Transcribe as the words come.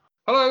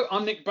Hello,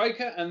 I'm Nick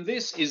Baker, and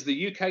this is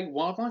the UK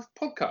Wildlife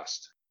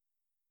Podcast.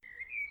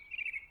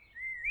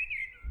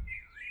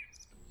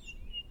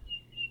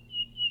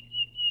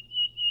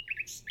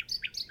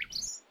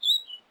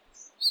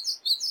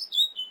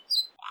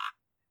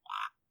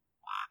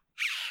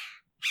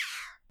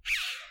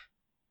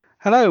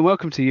 Hello and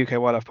welcome to UK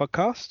Wildlife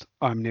Podcast.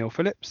 I'm Neil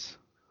Phillips.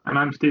 And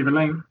I'm Stephen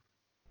Lane.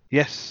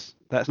 Yes,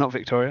 that's not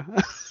Victoria.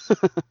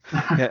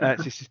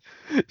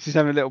 She's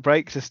having a little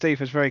break, so Steve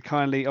has very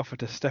kindly offered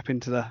to step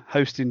into the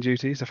hosting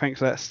duty, so thanks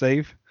for that,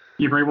 Steve.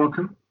 You're very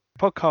welcome.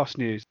 Podcast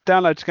news.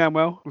 Downloads going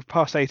well. We've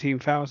passed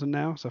 18,000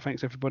 now, so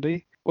thanks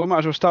everybody. We might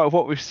as well start with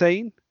what we've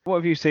seen. What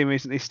have you seen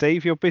recently,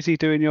 Steve? You're busy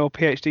doing your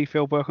PhD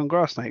fieldwork on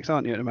grass snakes,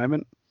 aren't you, at the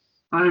moment?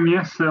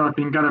 Yes, so I've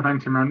been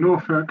gallivanting around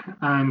Norfolk,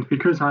 and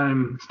because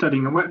I'm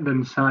studying a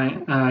wetland site,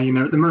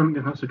 at the moment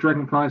there's lots of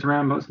dragonflies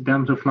around, lots of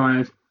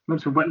damselflies,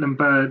 lots of wetland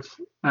birds,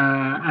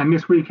 and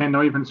this weekend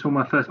I even saw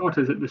my first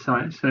otters at the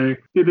site. So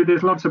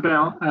there's lots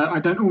about. I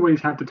don't always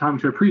have the time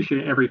to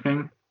appreciate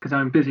everything because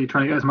I'm busy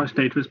trying to get as much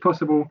data as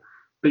possible,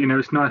 but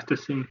it's nice to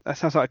see. That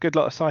sounds like a good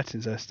lot of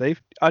sightings there,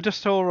 Steve. I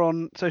just saw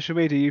on social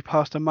media you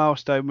passed a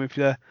milestone with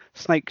the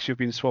snakes you've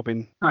been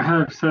swabbing. I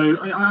have, so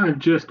I've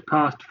just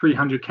passed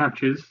 300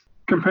 captures.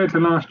 Compared to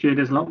last year,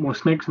 there's a lot more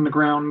snakes on the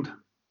ground,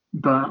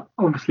 but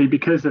obviously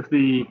because of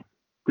the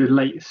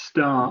late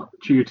start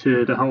due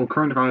to the whole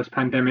coronavirus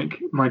pandemic,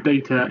 my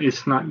data is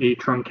slightly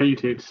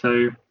truncated.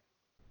 So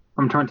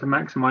I'm trying to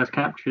maximize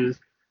captures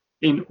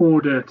in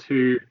order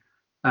to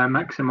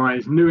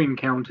maximize new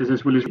encounters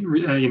as well as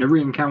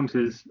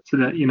re-encounters, so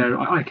that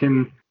I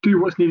can do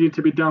what's needed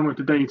to be done with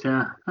the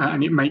data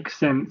and it makes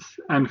sense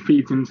and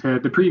feeds into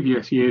the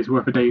previous year's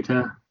worth of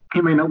data.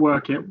 It may not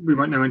work yet, we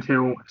won't know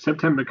until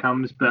September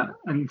comes, but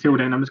until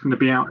then I'm just going to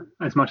be out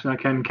as much as I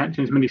can,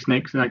 catching as many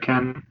snakes as I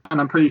can.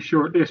 And I'm pretty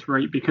sure at this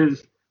rate,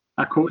 because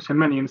I caught so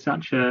many in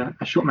such a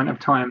short amount of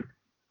time,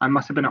 I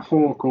must have been a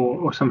hawk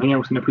or something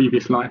else in a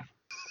previous life.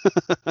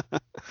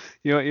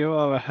 You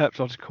are a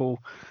herpetological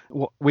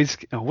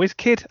whiz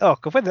kid? Oh,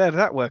 God, where did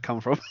that word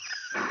come from?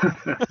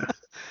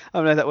 I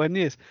haven't heard that word in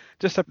years.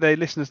 Just so the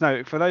listeners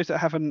know, for those that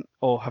haven't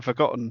or have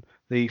forgotten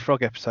the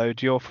frog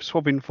episode, you're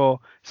swabbing for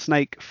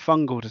snake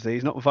fungal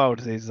disease, not viral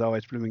disease, as I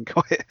always blooming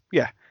call it.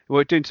 Yeah,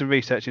 we're doing some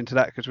research into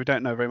that because we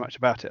don't know very much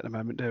about it at the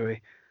moment, do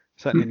we?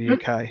 Certainly in the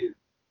UK.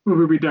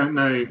 Well, we don't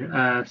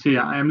know. So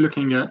yeah, I am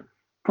looking at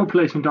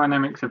population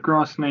dynamics of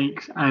grass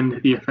snakes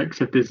and the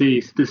effects of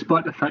disease.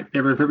 Despite the fact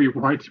they're a very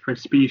widespread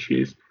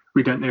species,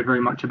 we don't know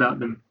very much about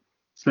them.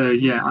 So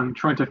yeah, I'm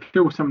trying to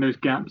fill some of those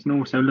gaps and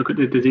also look at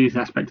the disease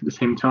aspect at the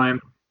same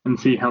time and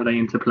see how they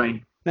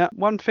interplay. Now,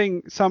 one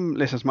thing some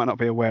listeners might not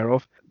be aware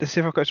of, let's see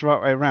if I've got it the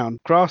right way around.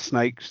 Grass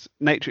snakes,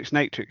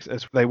 Natrix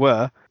as they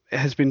were, it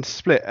has been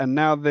split, and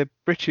now the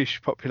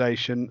British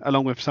population,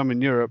 along with some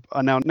in Europe,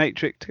 are now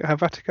Natrix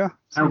helvetica.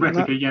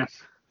 Helvetica, yes.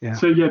 Yeah.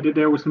 So yeah,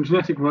 there was some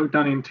genetic work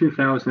done in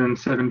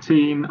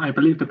 2017. I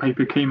believe the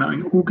paper came out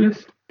in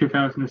August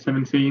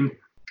 2017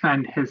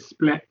 and has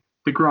split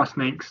the grass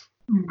snakes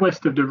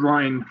west of the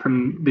Rhine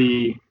from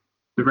the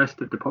rest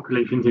of the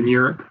populations in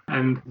Europe.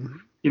 And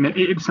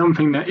it's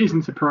something that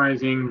isn't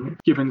surprising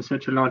given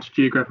such a large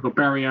geographical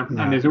barrier.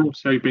 No. And there's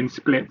also been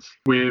splits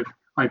with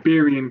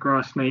Iberian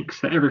grass snakes.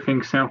 So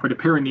everything south of the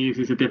Pyrenees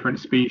is a different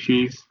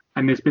species.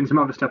 And there's been some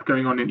other stuff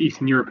going on in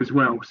Eastern Europe as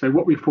well. So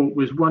what we thought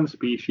was one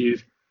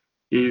species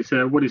is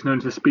what is known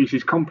as a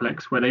species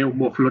complex, where they all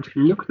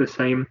morphologically look the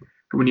same.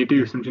 But when you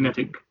do some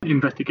genetic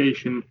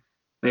investigation,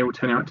 they all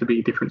turn out to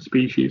be different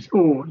species,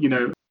 or,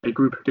 a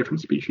group of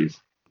different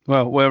species.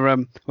 Well,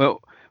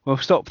 we'll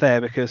stop there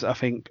because I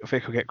think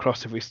Vic will get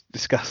cross if we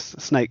discuss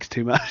snakes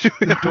too much.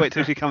 We have to wait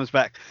till she comes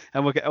back,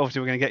 and we're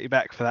going to get you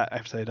back for that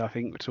episode. I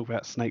think we'll talk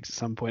about snakes at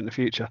some point in the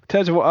future. In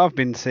terms of what I've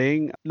been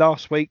seeing,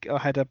 last week I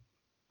had a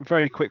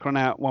very quick run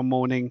out one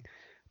morning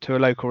to a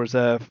local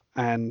reserve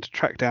and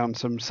track down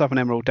some southern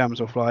emerald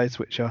damselflies,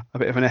 which are a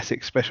bit of an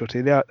Essex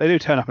specialty. They do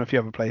turn up in a few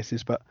other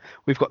places, but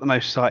we've got the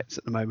most sites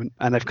at the moment,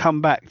 and they've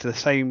come back to the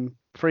same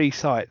 3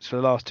 sites for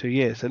the last 2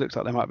 years, so it looks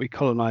like they might be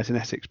colonising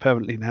Essex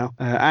permanently now,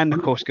 and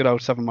of course good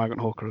old southern migrant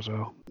hawker as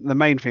well. The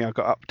main thing I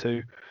got up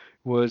to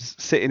was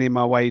sitting in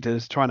my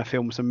waders trying to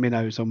film some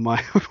minnows on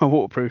my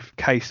waterproof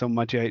case on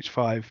my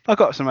GH5. I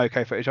got some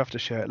okay footage, I have to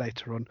share it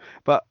later on,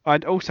 but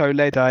I'd also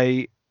led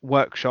a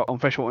workshop on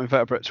freshwater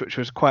invertebrates, which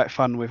was quite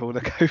fun with all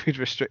the COVID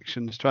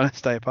restrictions, trying to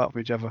stay apart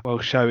from each other while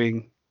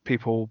showing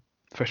people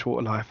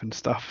freshwater life and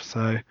stuff.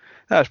 So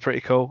that was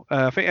pretty cool.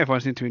 I think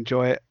everyone seemed to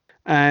enjoy it.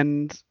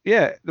 And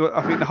yeah,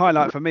 I think the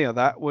highlight for me of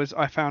that was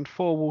I found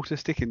 4 water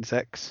stick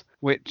insects,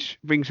 which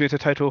brings me to a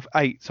total of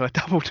 8. So I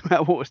doubled the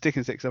amount of water stick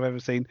insects I've ever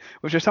seen,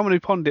 which for someone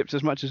who pond dips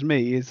as much as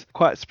me is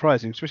quite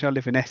surprising, especially I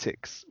live in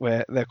Essex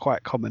where they're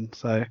quite common.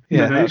 So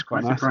yeah, that was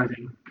quite nice.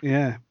 Surprising.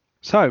 Yeah.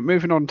 So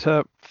moving on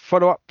to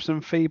follow-ups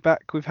and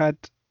feedback, we've had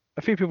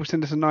a few people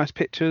send us some nice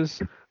pictures.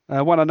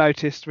 One I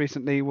noticed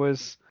recently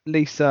was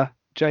Lisa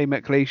J.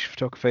 McLeish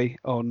Photography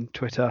on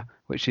Twitter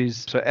which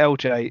is so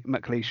LJ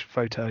McLeish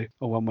photo,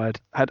 or one word,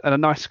 had a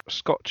nice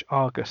Scotch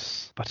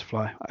Argus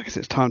butterfly. I guess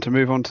it's time to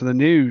move on to the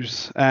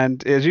news,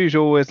 and as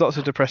usual, there's lots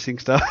of depressing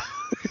stuff.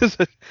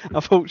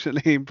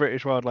 Unfortunately, in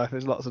British wildlife,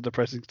 there's lots of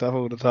depressing stuff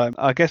all the time.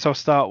 I guess I'll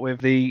start with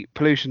the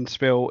pollution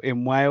spill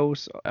in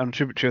Wales on a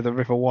tributary of the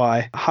River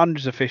Wye.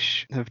 Hundreds of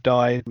fish have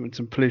died and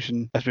some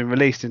pollution has been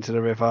released into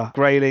the river.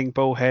 Grayling,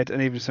 bullhead,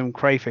 and even some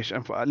crayfish.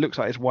 And it looks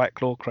like it's white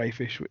claw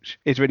crayfish, which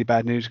is really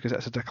bad news because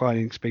that's a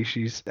declining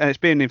species. And it's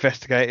being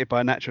investigated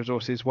by Natural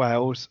Resources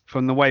Wales.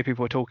 From the way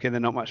people are talking,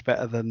 they're not much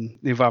better than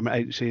the Environment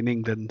Agency in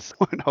England. So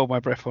I won't hold my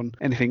breath on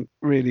anything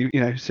really,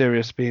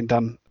 serious being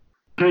done.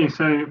 Okay,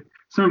 so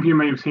some of you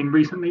may have seen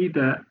recently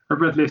that a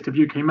red list of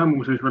UK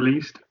mammals was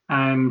released,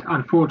 and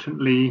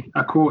unfortunately,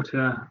 a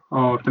quarter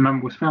of the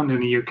mammals found in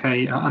the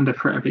UK are under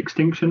threat of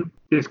extinction.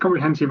 This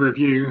comprehensive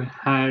review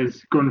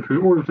has gone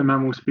through all of the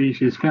mammal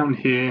species found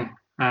here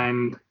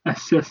and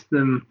assessed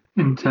them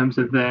in terms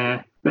of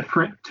their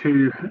threat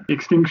to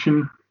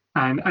extinction.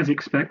 And as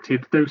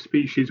expected, those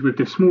species with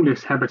the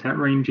smallest habitat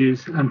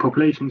ranges and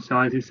population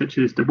sizes, such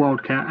as the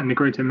wildcat and the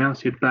greater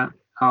mouse-eared bat,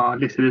 are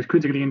listed as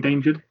critically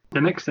endangered.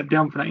 The next step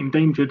down for that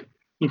endangered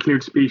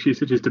includes species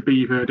such as the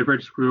beaver, the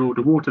red squirrel,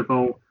 the water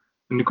vole,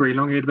 and the grey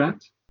long-eared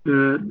bat.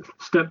 The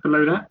step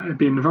below that,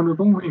 being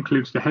vulnerable,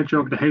 includes the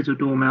hedgehog, the hazel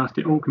dormouse,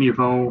 the Orkney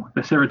vole,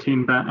 the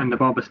serotine bat, and the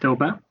barber-stele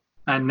bat.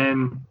 And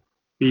then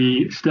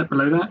the step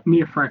below that,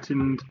 near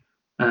threatened,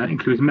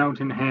 includes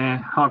mountain hare,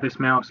 harvest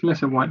mouse,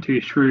 lesser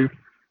white-toothed shrew,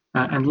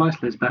 and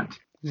liceless bat.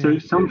 So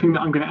something that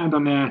I'm going to add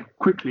on there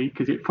quickly,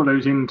 because it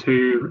follows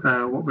into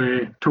what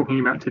we're talking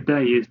about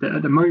today, is that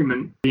at the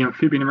moment, the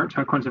Amphibian and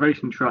Reptile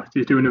Conservation Trust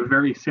is doing a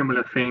very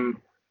similar thing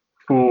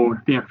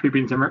for the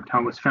amphibians and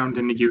reptiles found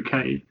in the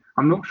UK.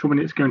 I'm not sure when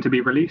it's going to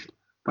be released,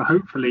 but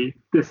hopefully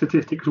the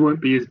statistics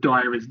won't be as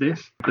dire as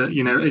this. But, as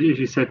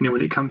you said, Neil,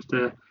 when it comes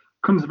to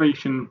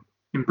conservation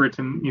in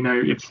Britain,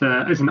 it's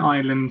as an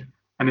island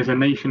and as a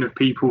nation of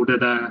people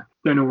that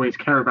don't always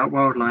care about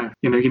wildlife,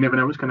 you never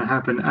know what's going to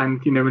happen.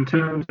 And, in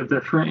terms of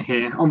the threat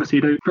here, obviously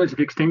those threats of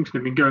extinction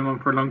have been going on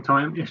for a long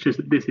time. It's just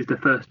that this is the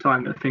first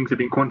time that things have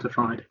been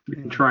quantified. We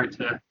can try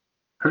to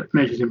put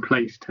measures in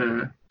place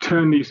to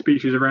turn these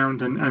species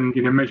around and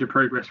measure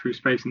progress through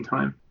space and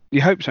time.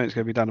 You hope something's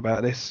going to be done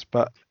about this,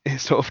 but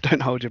it's sort of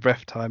don't hold your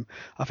breath time.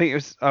 I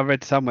think I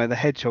read somewhere the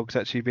hedgehog's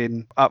actually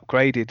been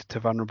upgraded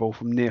to vulnerable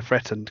from near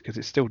threatened because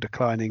it's still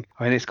declining.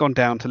 I mean, it's gone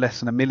down to less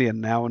than 1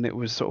 million now, and it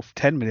was sort of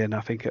 10 million,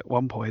 I think, at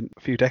one point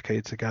a few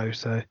decades ago.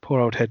 So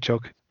poor old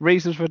hedgehog.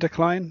 Reasons for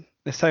decline?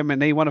 There's so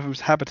many. One of them's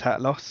habitat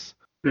loss.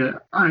 Yeah,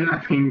 I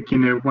think,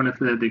 one of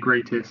the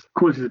greatest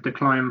causes of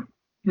decline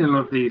in a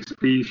lot of these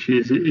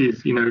species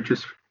is,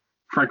 just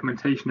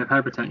fragmentation of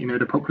habitat.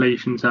 The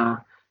populations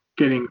are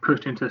getting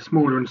pushed into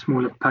smaller and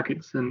smaller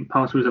packets and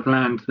parcels of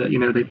land that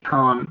they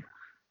can't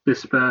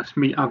disperse,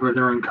 meet other of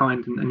their own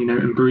kind,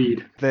 and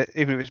breed.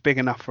 Even if it's big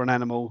enough for an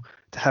animal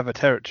to have a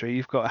territory,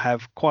 you've got to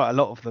have quite a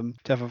lot of them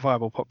to have a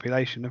viable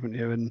population, haven't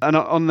you? And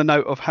on the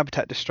note of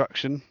habitat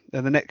destruction,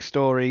 the next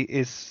story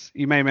is,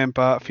 you may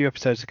remember a few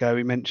episodes ago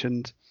we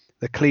mentioned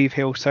the Cleve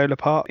Hill Solar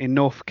Park in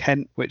North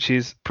Kent, which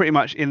is pretty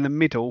much in the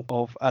middle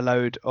of a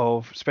load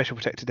of special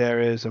protected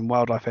areas and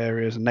wildlife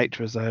areas and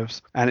nature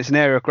reserves. And it's an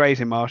area of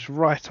grazing marsh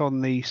right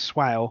on the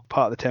Swale,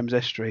 part of the Thames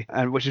estuary,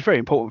 and which is very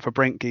important for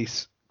brent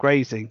geese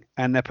grazing.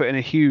 And they're putting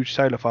a huge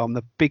solar farm,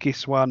 the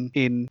biggest one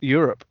in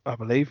Europe, I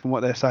believe, from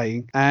what they're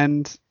saying.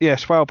 And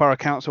Swale Borough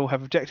Council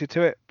have objected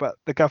to it, but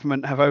the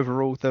government have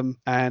overruled them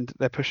and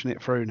they're pushing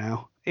it through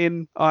now.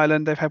 In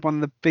Ireland, they've had one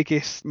of the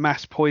biggest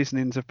mass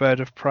poisonings of bird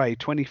of prey.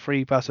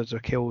 23 buzzards were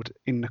killed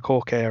in the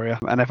Cork area,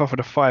 and they've offered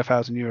a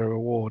 €5,000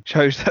 reward.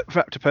 Shows that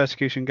raptor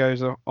persecution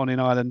goes on in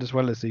Ireland as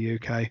well as the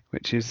UK,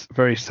 which is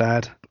very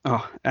sad.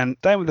 And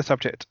staying with the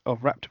subject of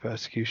raptor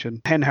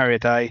persecution, Hen Harrier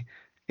Day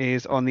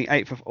is on the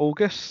 8th of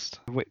August,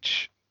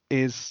 which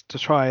is to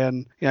try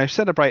and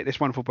celebrate this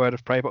wonderful bird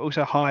of prey, but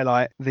also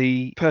highlight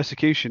the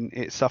persecution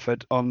it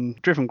suffered on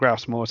driven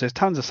grouse moors. There's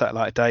tons of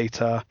satellite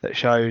data that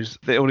shows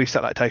that all these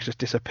satellite data just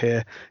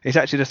disappear. It's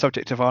actually the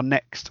subject of our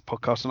next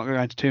podcast. I'm not going to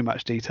go into too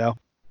much detail,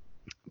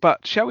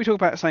 but shall we talk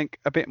about something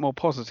a bit more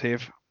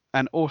positive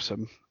and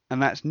awesome? And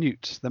that's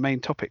newts, the main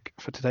topic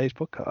for today's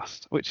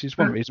podcast, which is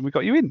one reason we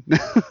got you in.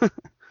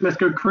 Let's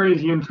go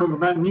crazy and talk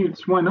about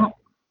newts. Why not?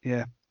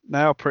 Yeah,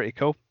 they are pretty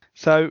cool.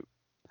 So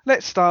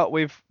let's start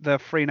with the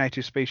three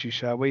native species,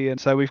 shall we? And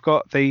so we've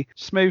got the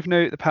smooth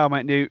newt, the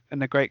palmate newt,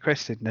 and the great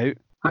crested newt.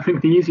 I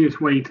think the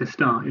easiest way to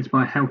start is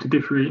by how to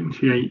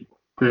differentiate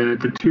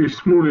the two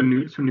smaller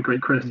newts from the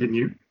great crested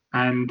newt.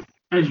 And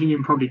as you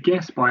can probably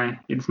guess by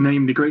its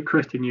name, the great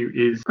crested newt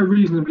is a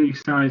reasonably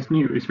sized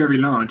newt. It's very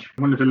large,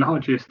 one of the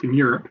largest in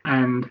Europe.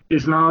 And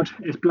it's large,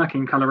 it's black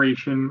in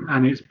coloration,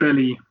 and its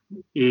belly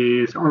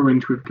is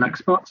orange with black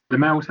spots. The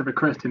males have a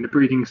crest in the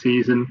breeding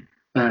season,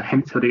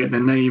 hence how they get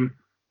their name.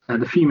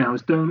 The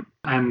females don't,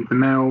 and the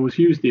males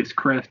use this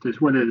crest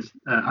as well as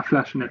a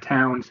flash in a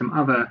tail and some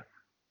other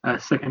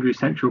secondary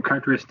sexual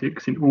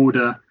characteristics in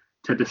order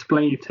to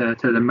display to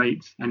the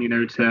mates, and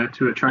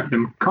to attract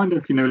them, kind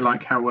of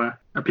like how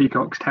a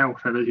peacock's tail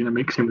feathers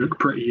makes him look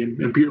pretty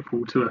and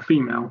beautiful to a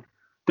female.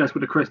 That's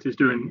what the crest is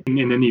doing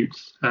in the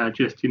newts,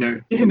 just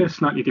in a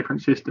slightly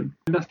different system.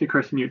 And that's the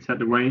crested newts out of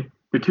the way.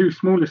 The two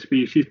smaller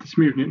species, the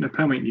smooth newt and the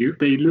palmate newt,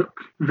 they look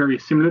very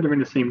similar. They're in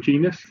the same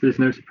genus. There's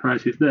no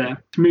surprises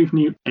there. Smooth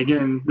newt,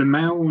 again, the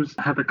males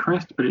have a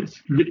crest, but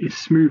it's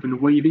smooth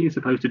and wavy as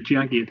opposed to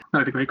jagged,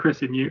 like the great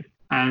crested newt.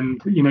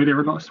 And they're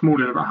a lot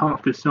smaller, about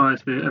half the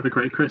size of a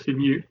great crested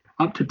newt,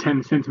 up to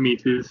 10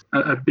 centimeters.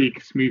 A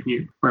big smooth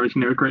newt, whereas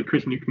a great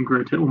crested newt can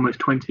grow to almost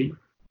 20.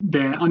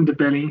 Their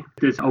underbelly,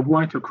 there's a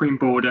white or cream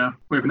border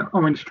with an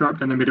orange stripe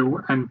down the middle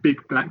and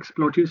big black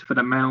splodges for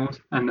the males,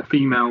 and the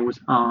females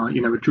are,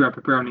 a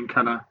drab brown in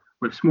colour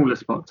with smaller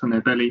spots on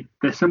their belly.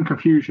 There's some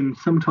confusion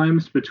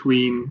sometimes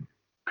between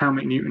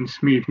palmate newt and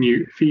smooth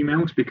newt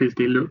females because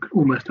they look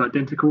almost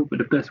identical, but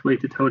the best way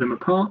to tell them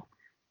apart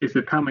is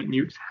the palmate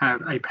newts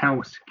have a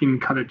pale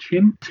skin-coloured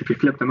chin. So if you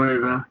flip them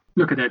over,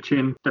 look at their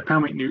chin, the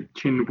palmate newt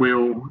chin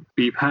will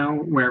be pale,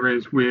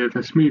 whereas with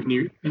a smooth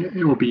newt,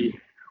 it will be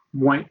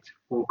white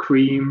or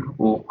cream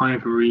or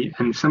ivory,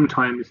 and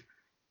sometimes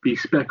be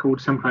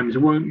speckled, sometimes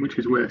won't, which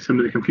is where some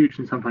of the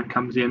confusion sometimes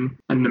comes in.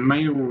 And the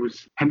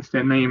males, hence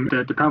their name,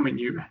 the palmate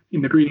newt,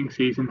 in the breeding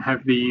season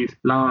have these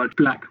large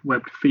black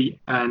webbed feet,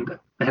 and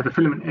they have a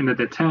filament end of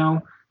their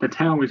tail. The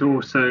tail is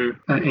also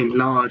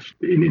enlarged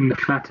in the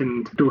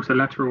flattened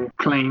dorsolateral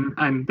plane,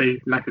 and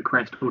they lack a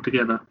crest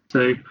altogether.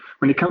 So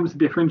when it comes to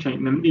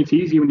differentiating them, it's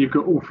easy when you've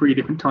got all three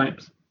different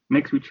types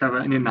next to each other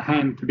and in the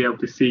hand to be able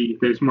to see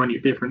those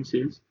minute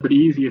differences. But the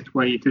easiest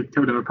way to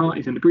tell them apart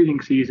is in the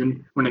breeding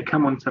season. When they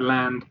come onto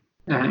land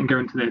and go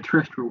into their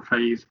terrestrial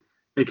phase,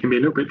 it can be a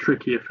little bit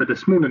trickier for the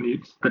smaller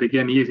newts. But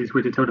again, the easiest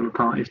way to tell them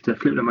apart is to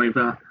flip them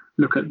over,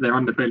 look at their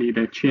underbelly,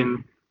 their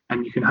chin,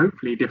 and you can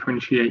hopefully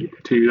differentiate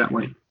the two that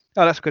way.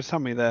 Oh, that's a good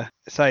summary there.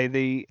 Say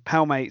the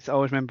palmates, I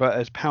always remember it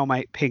as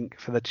palmate pink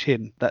for the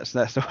chin. That's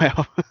the way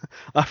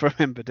I've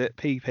remembered it,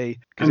 PP.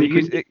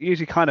 Because it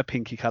usually kind of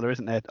pinky colour,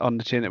 isn't it, on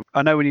the chin?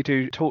 I know when you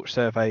do torch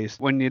surveys,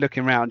 when you're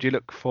looking around, you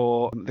look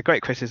for the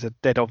great cresses are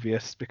dead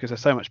obvious because they're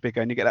so much bigger,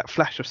 and you get that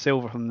flash of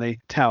silver from the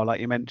tail, like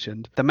you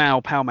mentioned. The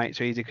male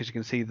palmates are easy because you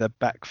can see the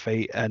back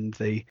feet, and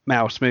the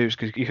male smooths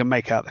because you can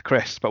make out the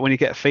crest. But when you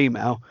get a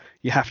female,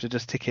 you have to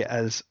just tick it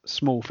as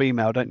small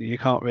female, don't you? You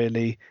can't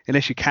really,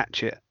 unless you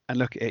catch it and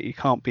look at it, you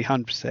can't be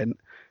 100%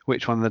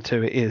 which one of the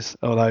two it is,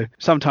 although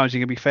sometimes you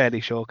can be fairly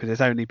sure because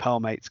there's only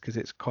palmates because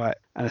it's quite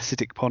an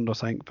acidic pond or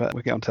something, but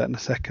we'll get onto that in a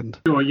second.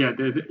 Sure, yeah,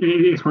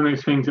 it's one of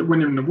those things that when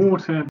they're in the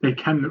water, they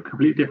can look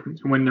completely different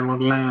to when they're on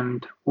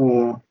land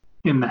or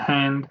in the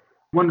hand.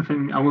 One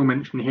thing I will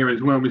mention here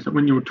as well is that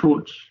when you're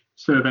torch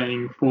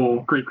surveying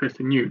for great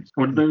crested newts,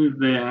 although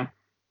they're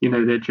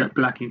jet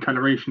black in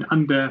coloration,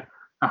 under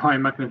a high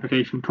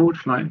magnification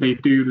torchlight, they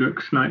do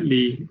look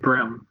slightly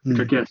brown, which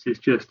I guess is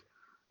just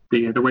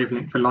the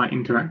wavelength for light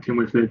interacting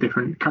with the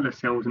different colour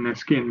cells in their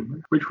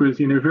skin, which was,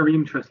 very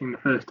interesting the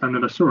first time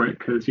that I saw it,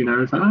 because, I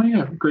was like, oh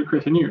yeah, great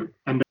crested newt.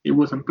 And it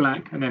wasn't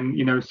black. And then,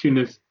 as soon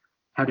as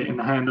I had it in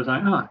the hand, I was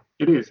like,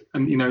 it is.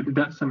 And,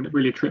 that's something that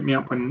really tripped me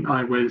up when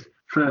I was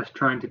first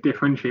trying to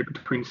differentiate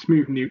between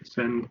smooth newts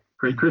and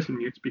great crested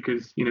newts,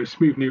 because,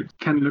 smooth newts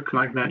can look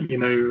like that,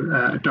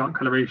 a dark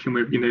coloration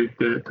with,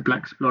 the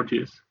black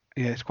splodges.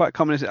 Yeah, it's quite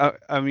common.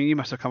 I mean, you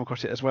must have come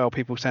across it as well.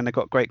 People saying they've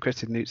got great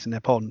crested newts in their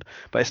pond,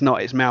 but it's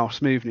not. It's male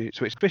smooth newts,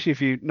 which, especially if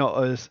you're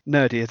not as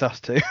nerdy as us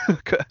two,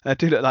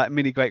 do look like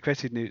mini great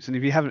crested newts. And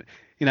if you haven't,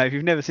 if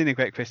you've never seen a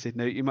great crested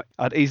newt,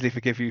 I'd easily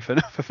forgive you for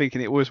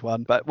thinking it was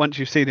one. But once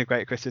you've seen a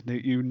great crested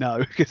newt,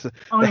 because the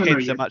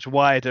heads are much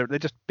wider. They're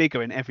just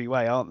bigger in every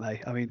way, aren't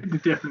they? I mean,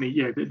 definitely,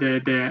 yeah.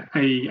 They're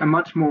a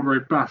much more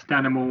robust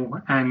animal,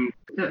 and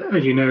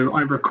as you know,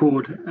 I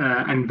record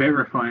and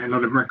verify a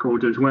lot of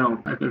records as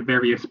well of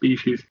various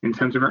species in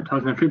terms of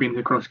reptiles and amphibians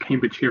across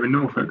Cambridgeshire and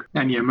Norfolk.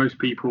 And yeah, most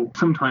people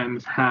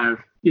sometimes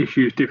have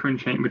issues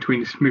differentiating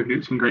between smooth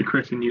newts and great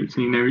crested newts,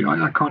 and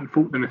I can't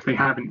fault them if they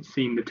haven't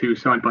seen the two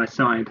side by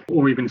side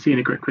or even seen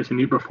a great crested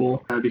newt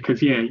before,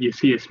 because you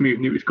see a smooth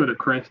newt who's got a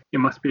crest, it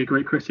must be a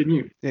great crested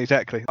newt.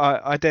 Exactly.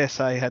 I dare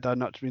say, had I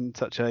not been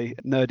such a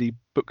nerdy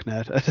book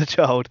nerd as a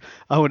child,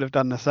 I would have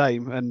done the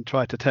same and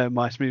tried to turn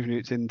my smooth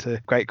newts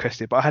into great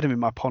crested, but I had them in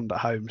my pond at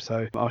home,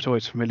 so I was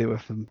always familiar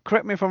with them.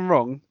 Correct me if I'm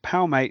wrong,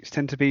 palmates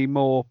tend to be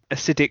more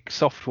acidic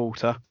soft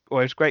water,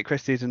 whereas great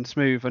crested and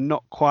smooth are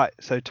not quite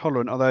so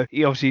tolerant, although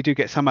you do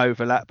get some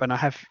overlap. And I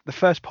have the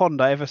first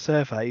pond I ever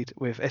surveyed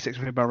with Essex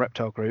Amphibian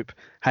Reptile Group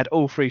had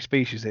all three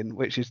species in,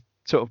 which is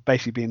sort of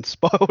basically being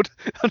spoiled.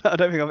 I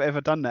don't think I've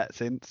ever done that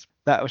since.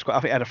 That was quite, I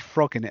think it had a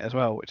frog in it as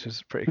well, which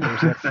was pretty cool.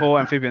 So you had 4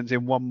 amphibians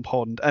in one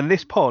pond. And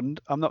this pond,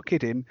 I'm not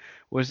kidding,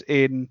 was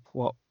in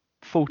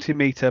 40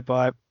 metre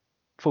by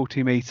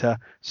 40 metre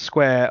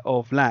square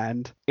of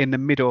land in the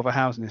middle of a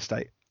housing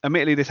estate.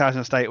 Admittedly, this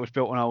housing estate was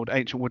built on old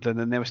ancient woodland,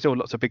 and there were still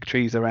lots of big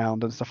trees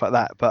around and stuff like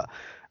that. But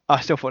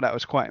I still thought that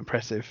was quite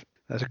impressive.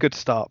 That's a good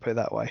start, put it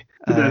that way.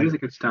 That is a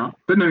good start.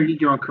 But no,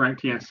 you are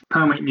correct, yes.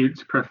 Palmate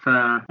newts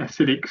prefer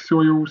acidic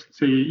soils,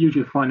 so you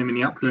usually find them in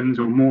the uplands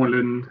or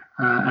moorland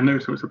and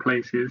those sorts of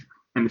places.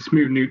 And the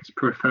smooth newts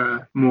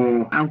prefer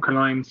more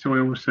alkaline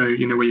soils, so,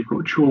 where you've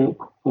got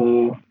chalk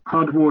or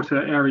hard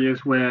water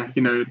areas where,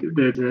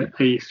 there's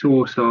a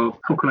source of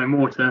alkaline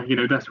water,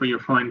 that's where you'll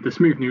find the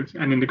smooth newts.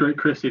 And then the great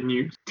crested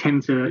newts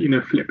tend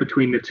to, flip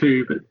between the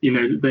two, but,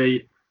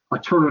 they are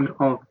tolerant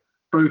of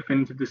both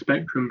ends of the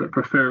spectrum, but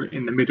prefer it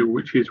in the middle,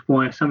 which is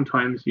why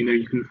sometimes,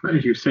 you can,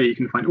 as you say, you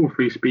can find all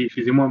three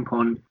species in one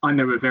pond. I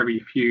know a very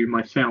few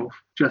myself,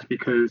 just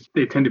because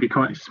they tend to be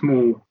quite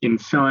small in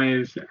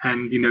size,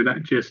 and,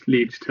 that just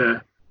leads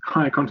to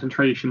higher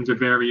concentrations of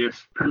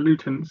various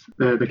pollutants,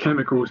 the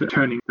chemicals that are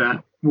turning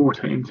that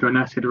water into an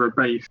acid or a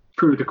base.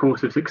 Through the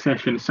course of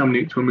succession, some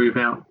newts will move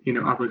out,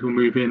 others will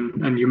move in,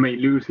 and you may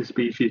lose a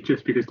species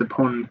just because the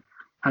pond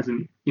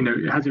hasn't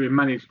been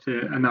managed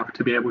enough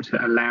to be able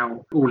to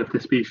allow all of the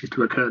species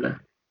to occur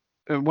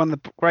there. One of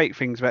the great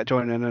things about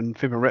joining an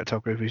amphibian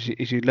reptile group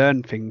is you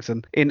learn things.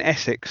 And in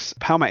Essex,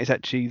 palmate is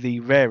actually the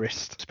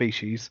rarest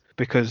species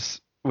because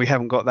we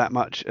haven't got that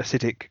much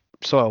acidic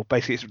soil.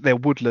 Basically, they're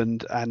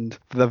woodland, and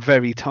the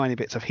very tiny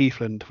bits of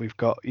heathland we've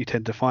got, you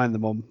tend to find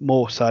them on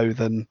more so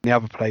than the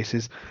other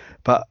places.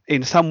 But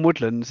in some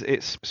woodlands,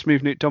 it's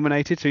smooth newt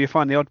dominated, so you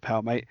find the odd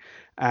palmate.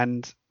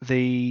 And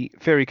the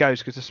theory goes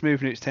because the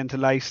smooth newts tend to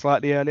lay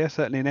slightly earlier,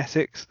 certainly in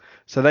Essex.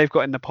 So they've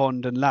got in the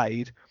pond and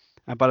laid.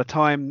 And by the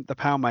time the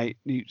palmate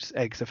newts'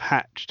 eggs have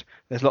hatched,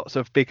 there's lots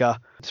of bigger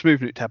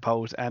smooth newt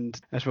tadpoles. And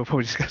as we'll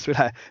probably discuss with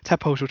that,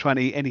 tadpoles will try and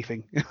eat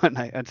anything, won't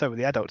they? And so will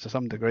the adults to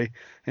some degree.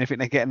 Anything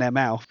they get in their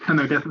mouth. Oh,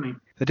 no, definitely.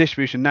 The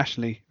distribution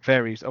nationally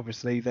varies,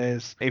 obviously.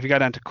 If you go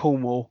down to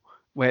Cornwall,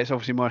 where it's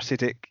obviously more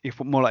acidic, you're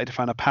more likely to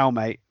find a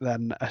palmate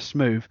than a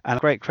smooth. And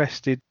great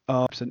crested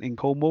are absent in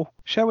Cornwall.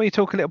 Shall we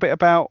talk a little bit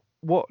about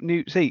what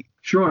newts eat?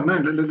 Sure, no,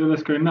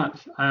 let's go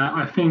nuts.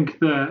 I think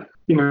that,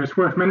 it's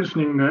worth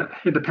mentioning that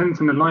it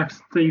depends on the life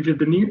stage of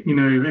the newt.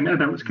 An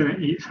adult's going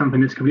to eat something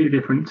that's completely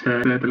different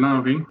to the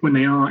larvae. When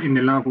they are in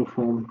the larval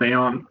form, they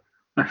aren't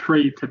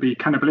afraid to be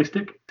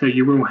cannibalistic. So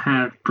you will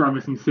have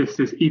brothers and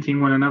sisters eating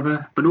one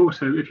another. But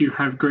also, if you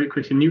have great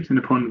crested newts in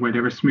the pond where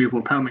there are smooth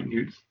or palmate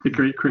newts, the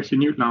great crested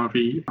newt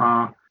larvae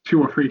are 2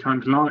 or 3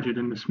 times larger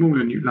than the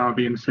smaller newt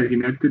larvae, and so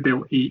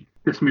they'll eat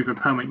the smooth or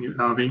palmate newt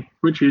larvae,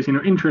 which is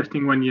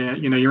interesting when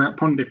you're out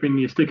pond dipping,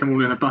 you stick them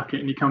all in a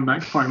bucket, and you come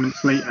back 5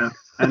 minutes later,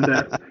 and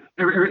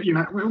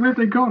where have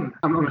they gone?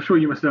 I'm sure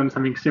you must have done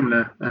something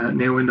similar,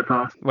 Neil, in the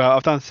past. Well,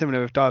 I've done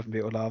similar with diving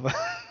beetle larva,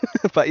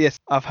 but yes,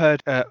 I've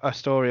heard a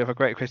story of a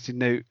great crested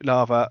newt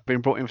larva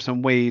being brought in with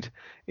some weed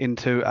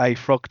into a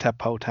frog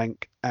tadpole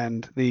tank,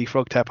 and the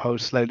frog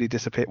tadpoles slowly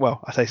disappear.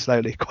 Well, I say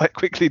slowly, quite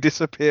quickly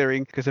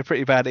disappearing, because they're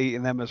pretty bad at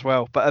eating them as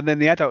well. And then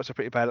the adults are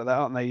pretty bad at that,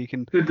 aren't they?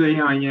 They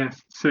are,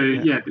 yes. So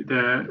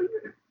the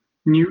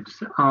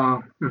newts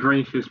are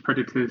voracious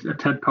predators of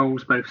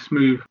tadpoles, both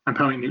smooth and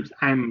palmate newts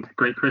and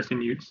great crested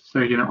newts.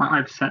 So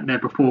I've sat there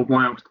before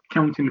whilst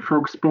counting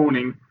frogs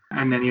spawning,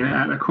 and then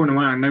at the corner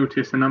where I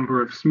noticed a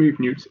number of smooth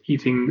newts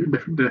eating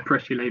the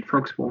freshly laid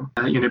frog spawn,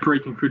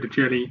 breaking through the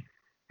jelly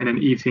and then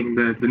eating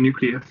the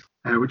nucleus,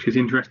 which is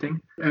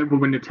interesting.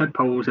 When the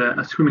tadpoles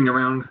are swimming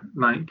around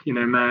like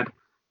mad,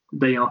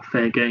 they are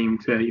fair game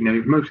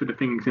to most of the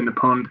things in the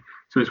pond.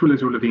 So as well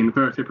as all of the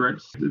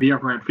invertebrates, the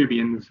other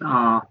amphibians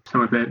are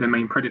some of their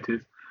main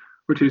predators,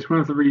 which is one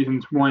of the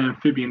reasons why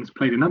amphibians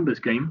play the numbers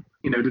game.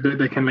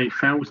 They can lay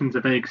thousands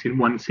of eggs in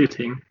one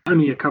sitting.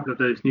 Only a couple of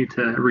those need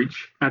to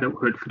reach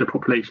adulthood for the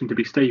population to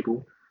be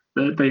stable.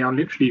 But they are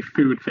literally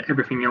food for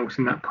everything else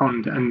in that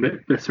pond and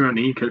the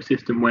surrounding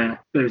ecosystem where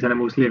those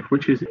animals live,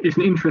 which is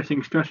an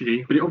interesting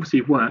strategy, but it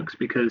obviously works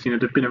because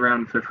they've been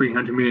around for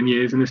 300 million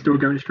years and they're still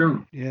going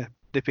strong. Yeah.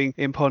 Dipping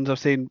in ponds, I've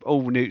seen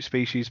all newt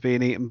species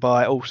being eaten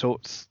by all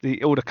sorts,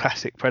 all the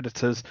classic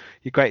predators,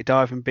 your great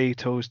diving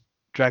beetles,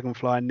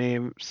 dragonfly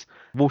nymphs,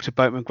 water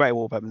boatmen, great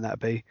water boatmen that'd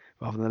be,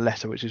 rather than the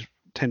lesser, which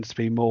tends to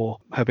be more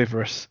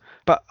herbivorous.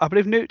 But I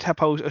believe newt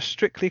tadpoles are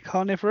strictly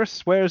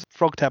carnivorous, whereas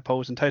frog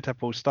tadpoles and toad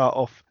tadpoles start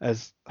off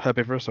as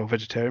herbivorous or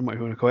vegetarian,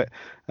 whatever you want to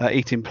call it,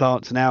 eating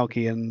plants and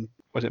algae and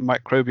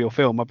microbial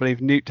film. I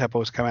believe newt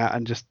tadpoles come out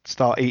and just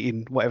start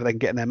eating whatever they can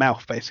get in their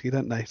mouth, basically,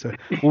 don't they? So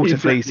water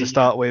fleas to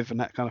start with and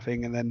that kind of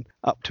thing, and then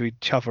up to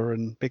each other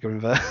and bigger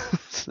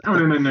invertebrates. Oh,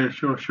 no,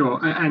 sure.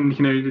 And,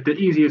 the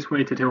easiest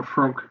way to tell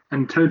frog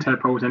and toad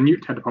tadpoles and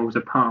newt tadpoles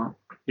apart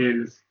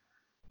is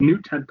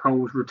newt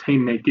tadpoles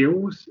retain their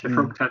gills. The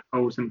frog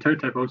tadpoles and toad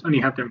tadpoles only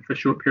have them for a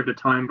short period of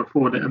time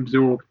before they're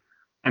absorbed,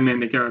 and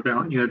then they go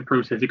about, the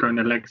process of growing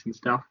their legs and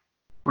stuff.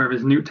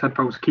 Whereas newt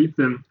tadpoles keep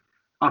them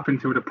up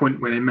until the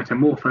point where they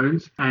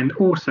metamorphose. And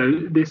also,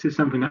 this is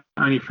something that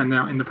I only found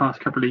out in the past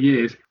couple of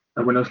years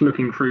when I was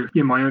looking through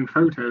my own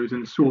photos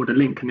and saw the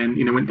link, and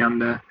then went down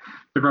the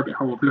rabbit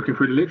hole of looking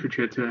through the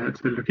literature to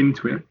look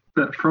into it.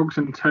 But frogs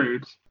and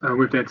toads,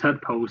 with their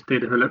tadpoles, they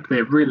develop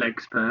their rear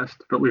legs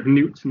first, but with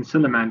newts and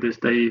salamanders,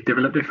 they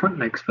develop their front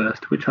legs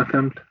first, which I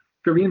found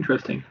very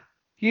interesting.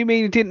 You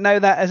mean you didn't know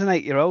that as an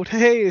 8-year-old?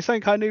 Hey, it's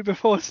something I knew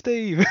before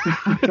Steve.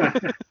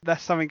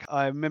 That's something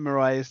I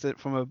memorised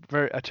from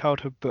a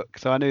childhood book,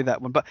 so I knew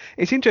that one. But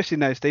it's interesting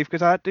though, Steve,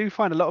 because I do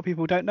find a lot of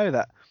people don't know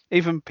that.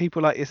 Even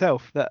people like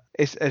yourself, that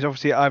it's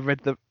obviously I've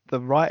read the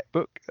right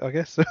book, I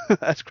guess,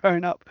 as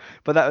growing up,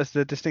 but that was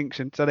the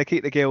distinction. So they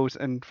keep the gills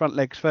and front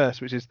legs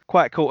first, which is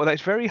quite cool. Although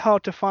it's very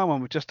hard to find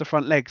one with just the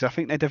front legs. I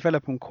think they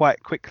develop them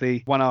quite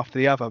quickly, one after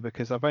the other,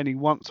 because I've only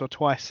once or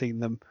twice seen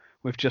them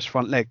with just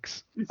front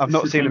legs. I've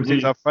not seen them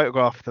since I've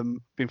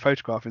been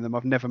photographing them.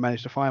 I've never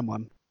managed to find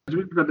one. I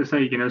was about to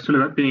say, it's all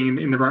about being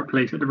in the right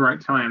place at the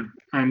right time.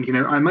 And,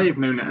 I may have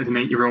known that as an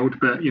 8-year-old,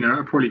 but,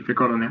 I probably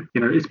forgot on it.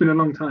 It's been a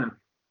long time.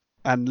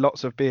 And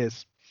lots of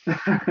beers.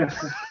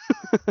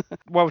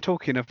 While we're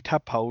talking of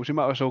tadpoles, we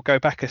might as well go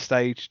back a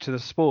stage to the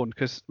spawn,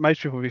 because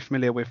most people will be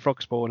familiar with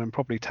frog spawn and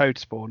probably toad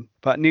spawn.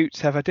 But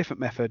newts have a different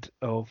method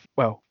of,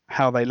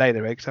 how they lay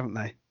their eggs, haven't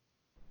they?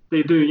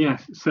 They do,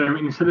 yes. So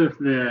instead of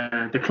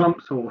the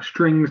clumps or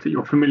strings that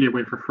you're familiar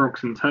with for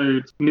frogs and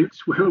toads,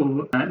 newts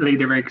will lay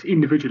their eggs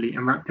individually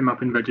and wrap them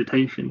up in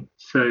vegetation.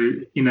 So,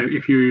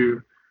 if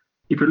you're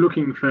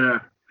looking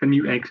for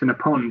newt eggs in a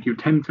pond, you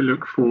tend to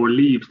look for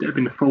leaves that have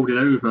been folded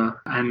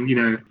over. And,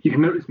 you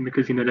can notice them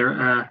because,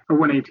 they're at a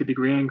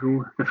 180-degree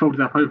angle, they're folded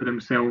up over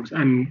themselves.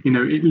 And,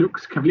 it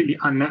looks completely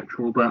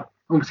unnatural, but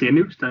obviously a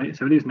newt's done it,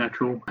 so it is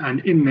natural. And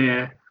in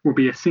there will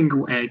be a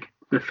single egg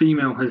the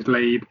female has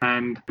laid,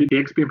 and the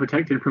eggs being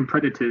protected from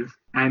predators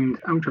and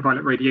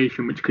ultraviolet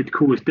radiation, which could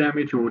cause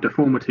damage or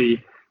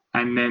deformity,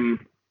 and then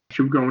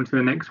she'll go on to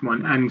the next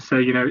one. And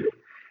so,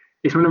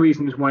 it's one of the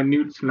reasons why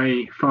newts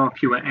lay far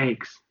fewer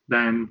eggs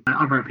than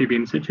other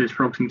amphibians such as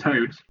frogs and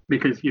toads,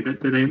 because they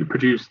don't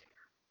produce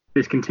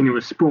this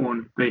continuous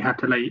spawn. They have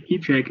to lay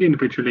each egg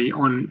individually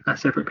on a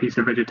separate piece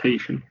of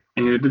vegetation.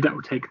 And that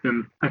will take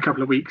them a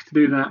couple of weeks to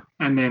do that,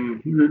 and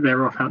then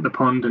they're off out the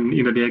pond, and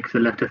the eggs are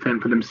left to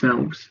fend for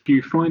themselves. If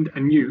you find a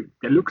newt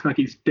that looks like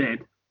it's dead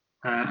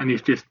and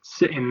is just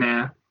sitting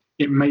there,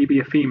 it may be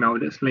a female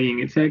that's laying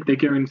its egg. They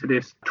go into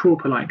this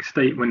torpor-like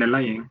state when they're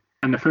laying.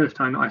 And the first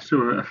time that I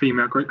saw a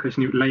female great coast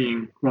newt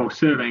laying while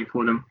surveying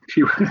for them,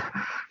 she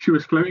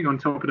was floating on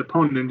top of the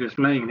pond and just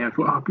laying there. I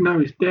thought, oh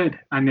no, it's dead.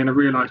 And then I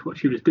realised what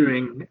she was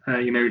doing.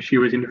 She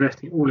was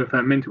investing all of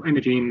her mental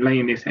energy in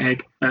laying this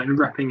egg and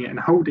wrapping it and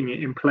holding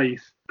it in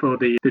place for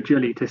the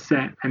jelly to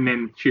set, and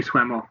then she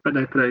swam off. But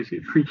for those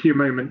few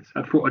moments,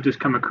 I thought I'd just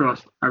come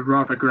across a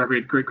rather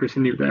gravid great coast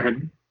newt that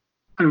had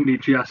only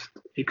just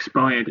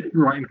expired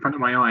right in front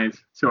of my eyes.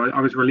 So I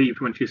was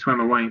relieved when she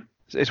swam away.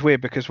 It's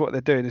weird because what they're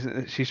doing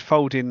is she's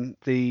folding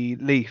the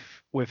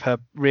leaf with her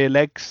rear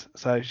legs,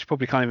 so she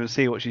probably can't even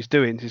see what she's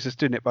doing. She's just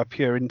doing it by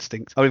pure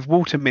instinct. With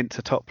water mint's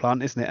a top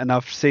plant, isn't it? And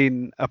I've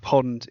seen a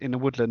pond in the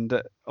woodland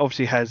that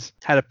obviously has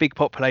had a big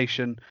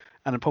population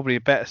and probably a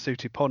better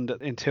suited pond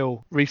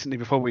until recently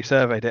before we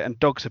surveyed it, and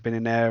dogs have been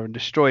in there and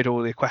destroyed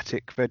all the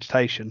aquatic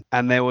vegetation.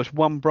 And there was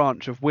one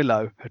branch of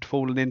willow had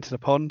fallen into the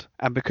pond,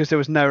 and because there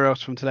was nowhere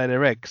else for them to lay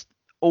their eggs,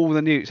 all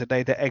the newts had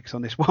laid their eggs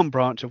on this one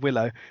branch of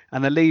willow,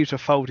 and the leaves were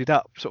folded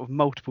up sort of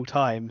multiple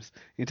times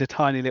into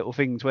tiny little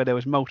things where there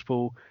was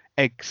multiple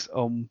eggs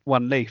on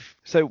one leaf.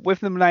 So with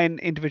them laying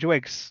individual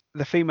eggs,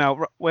 the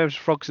female, whereas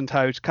frogs and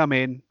toads come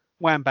in,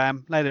 wham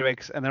bam, lay their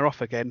eggs, and they're off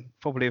again,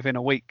 probably within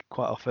a week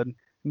quite often.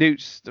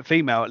 Newts, the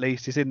female at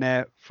least, is in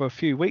there for a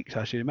few weeks,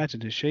 I should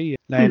imagine, is she?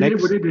 Laying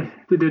eggs.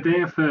 They're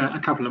there for a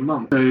couple of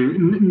months. So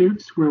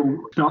newts will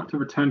start to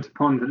return to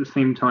pond at the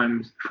same time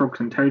as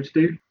frogs and toads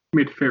do.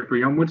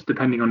 Mid-February onwards,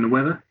 depending on the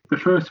weather. The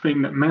first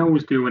thing that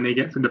males do when they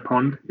get to the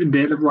pond,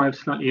 they'll arrive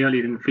slightly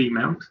earlier than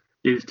females,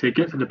 is to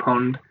get to the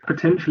pond,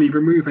 potentially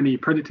remove any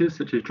predators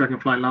such as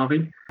dragonfly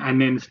larvae,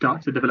 and then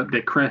start to develop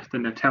their crest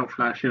and their tail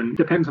flash, and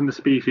depends on the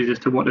species as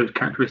to what those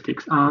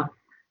characteristics are,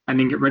 and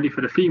then get ready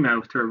for the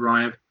females to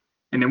arrive.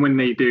 And then when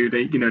they do,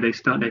 they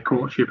start their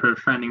courtship of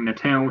fanning their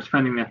tails,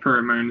 fanning their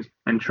pheromones,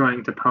 and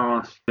trying to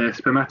pass their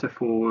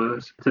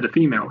spermatophores to the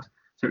females.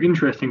 So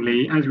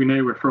interestingly, as we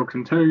know with frogs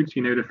and toads,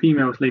 the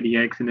females lay the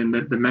eggs and then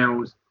the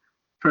males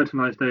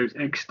fertilize those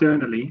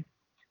externally.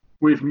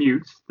 With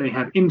newts, they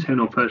have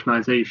internal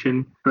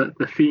fertilization, but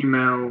the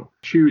female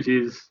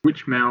chooses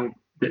which male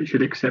that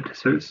should accept a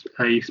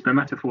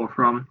spermatophore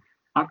from,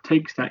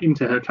 uptakes that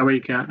into her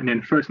cloaca, and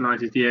then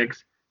fertilizes the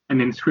eggs, and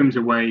then swims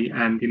away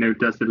and,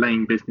 does the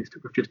laying business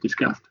that we've just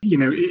discussed.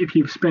 If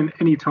you've spent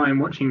any time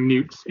watching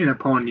newts in a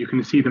pond, you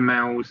can see the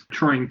males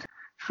trying to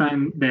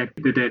fan their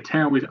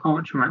tail is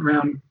arching right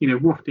round,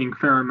 wafting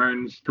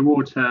pheromones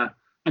towards her,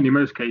 and in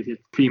most cases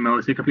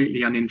females are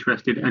completely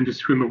uninterested and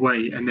just swim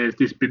away, and there's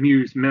this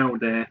bemused male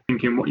there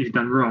thinking what he's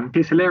done wrong.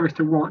 It's hilarious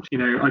to watch.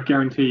 I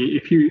guarantee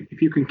if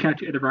you can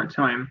catch it at the right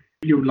time,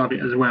 you'll love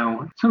it as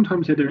well.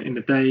 Sometimes they do it in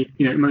the day.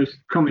 It most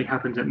commonly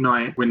happens at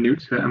night when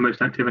newts are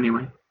most active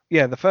anyway.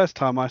 yeah, the first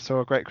time I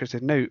saw a great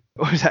crested newt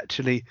was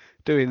actually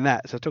doing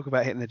that. So talk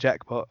about hitting the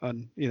jackpot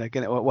and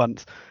getting it all at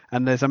once.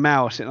 And there's a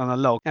male sitting on a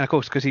log, and of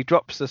course because he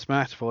drops the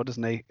spermatophore,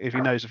 doesn't he? If he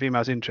knows the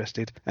female's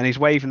interested, and he's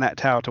waving that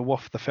tail to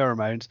waft the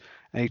pheromones,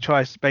 and he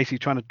tries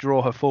to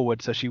draw her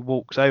forward so she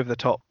walks over the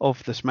top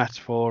of the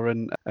spermatophore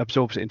and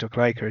absorbs it into a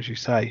cloaca, as you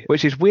say,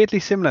 which is weirdly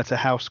similar to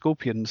how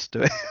scorpions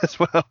do it as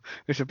well,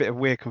 which is a bit of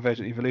weird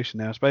convergent evolution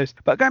there, I suppose.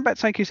 But going back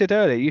to something you said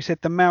earlier, you said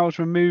the males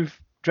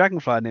remove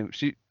dragonfly nymphs.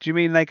 Do you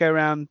mean they go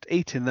around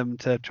eating them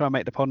to try and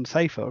make the pond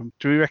safer?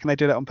 Do you reckon they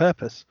do that on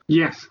purpose?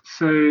 Yes.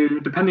 So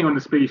depending on the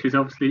species,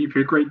 obviously, if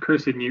you're a great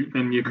crested newt,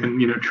 then you can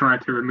try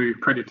to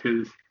remove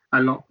predators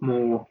a lot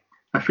more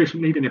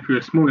efficiently than if you're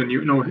a smaller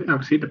newt. And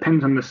obviously, it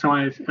depends on the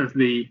size of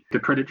the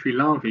predatory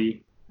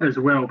larvae as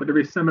well. But there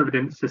is some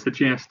evidence to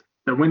suggest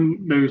that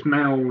when those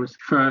males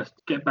first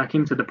get back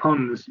into the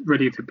ponds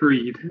ready to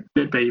breed,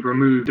 that they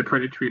remove the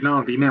predatory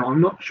larvae. Now, I'm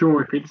not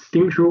sure if it's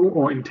instinctual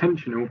or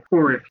intentional,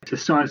 or if it's a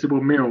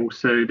sizable meal,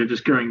 so they're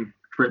just going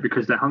for it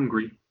because they're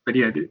hungry. But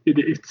yeah,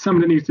 it's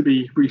something that needs to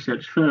be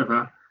researched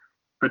further.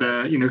 But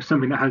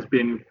something that has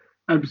been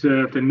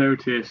observed and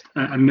noticed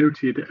and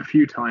noted a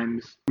few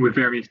times with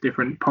various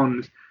different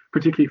ponds,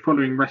 particularly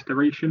following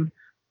restoration,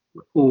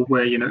 or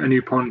where a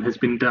new pond has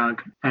been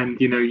dug,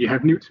 and you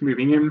have newts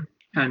moving in.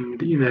 And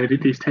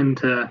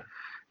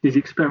these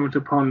experimental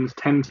ponds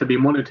tend to be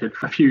monitored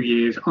for a few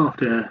years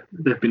after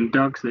they've been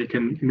dug, so they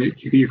can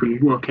you can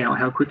work out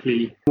how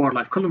quickly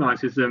wildlife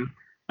colonizes them.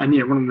 And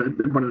yeah, one of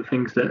the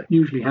things that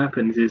usually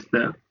happens is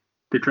that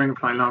the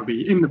dragonfly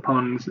larvae in the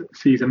ponds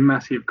sees a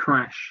massive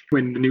crash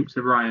when the newts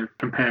arrive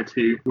compared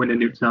to when the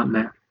newts aren't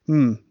there.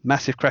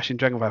 Massive crash in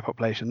dragonfly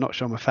population. Not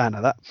sure I'm a fan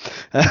of that.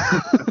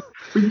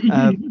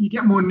 You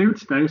get more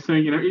newts though, so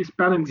it's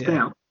balanced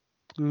out.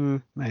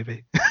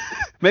 Maybe.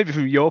 Maybe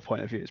from your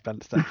point of view, it's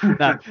balanced out.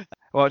 No,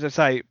 well, as I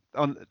say,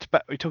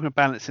 we're talking of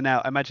balancing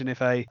out. Imagine if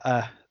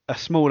a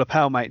smaller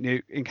palmate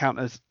newt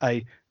encounters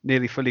a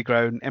nearly fully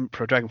grown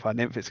emperor dragonfly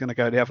nymph, it's going to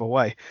go the other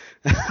way.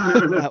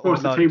 Of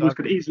course, the tables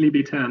could easily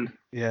be turned.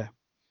 Yeah.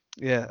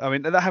 I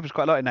mean, that happens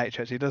quite a lot in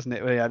nature, actually, doesn't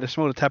it? The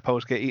smaller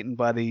tadpoles get eaten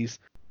by these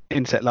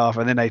insect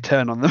larvae, and then they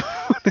turn on them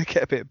when they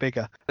get a bit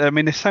bigger. I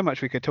mean, there's so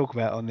much we could talk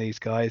about on these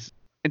guys.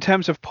 In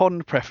terms of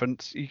pond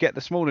preference, you get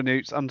the smaller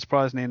newts,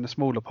 unsurprisingly, in the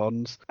smaller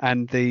ponds,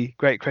 and the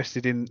great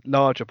crested in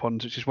larger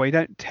ponds, which is where you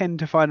don't tend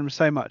to find them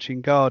so much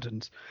in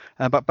gardens.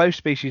 But both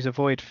species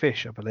avoid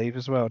fish, I believe,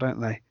 as well, don't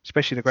they?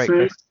 Especially the great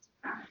crested.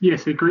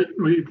 Yes,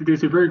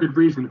 there's a very good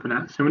reason for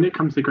that. So when it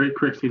comes to great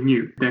crested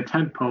newt, their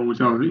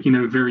tadpoles are,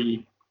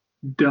 very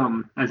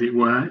dumb, as it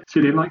were. So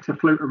they like to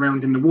float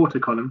around in the water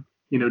column,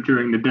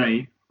 during the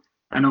day.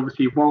 And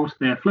obviously, whilst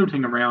they're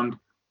floating around,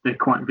 they're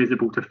quite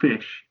visible to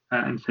fish.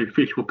 And so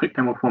fish will pick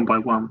them off one by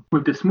one.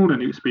 With the smaller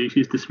newt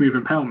species, the smooth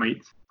and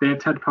palmates, their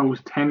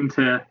tadpoles tend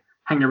to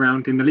hang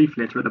around in the leaf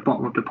litter at the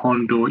bottom of the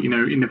pond or,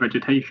 in the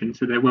vegetation.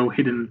 So they're well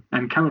hidden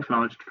and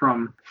camouflaged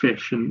from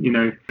fish and,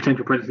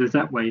 potential predators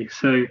that way.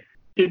 So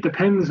it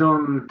depends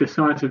on the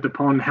size of the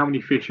pond, how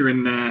many fish are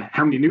in there,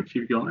 how many newts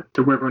you've got,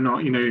 to whether or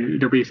not,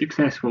 they'll be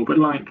successful. But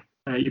like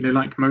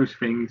most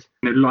things,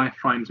 life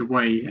finds a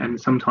way. And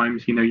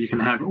sometimes, you can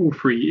have all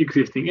three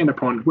existing in a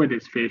pond where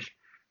there's fish,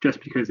 just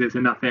because there's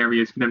enough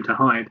areas for them to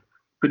hide.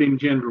 But in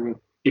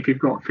general, if you've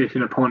got fish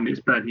in a pond,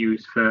 it's bad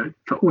news for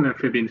all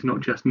amphibians,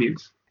 not just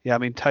newts. Yeah, I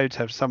mean, toads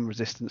have some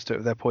resistance to it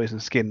with their poison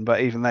skin,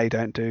 but even they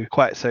don't do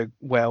quite so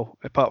well,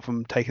 apart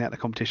from taking out the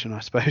competition, I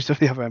suppose, of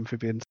the other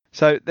amphibians.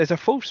 So there's a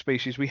fourth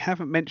species we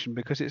haven't mentioned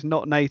because it's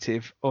not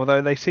native,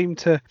 although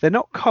they're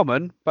not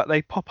common, but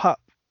they pop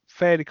up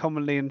fairly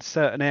commonly in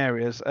certain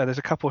areas. There's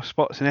a couple of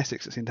spots in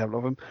Essex that seem to have a lot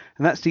of them,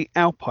 and that's the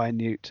alpine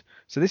newt.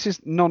 So this is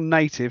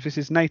non-native. This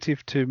is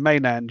native to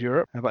mainland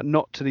Europe, but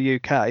not to the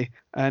UK.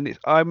 And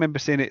I remember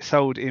seeing it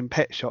sold in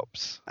pet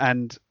shops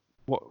and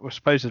what were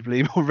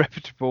supposedly more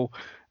reputable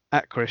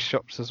aquarist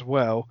shops as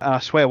well. And I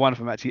swear one of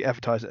them actually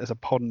advertised it as a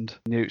pond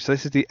newt. So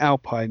this is the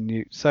alpine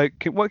newt. So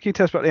what can you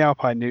tell us about the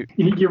alpine newt?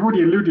 You've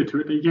already alluded to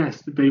it, that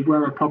yes, they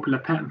were a popular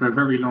pet for a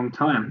very long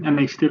time, and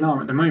they still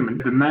are at the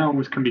moment. The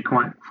males can be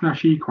quite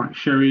flashy, quite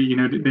showy,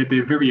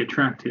 they're very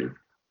attractive.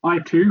 I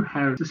too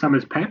have some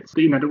as pets,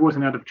 but there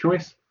wasn't out of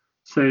choice.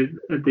 So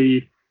at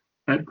the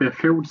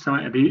field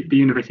site at the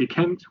University of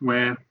Kent,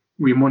 where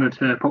we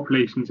monitor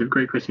populations of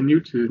great crested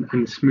newts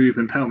and smooth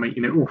and palmate,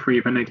 all three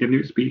of our native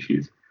newt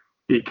species,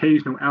 the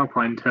occasional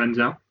alpine turns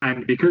up,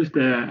 and because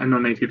they're a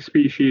non-native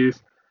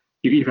species,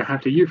 you either have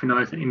to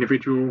euthanize an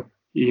individual,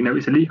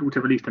 it's illegal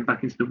to release them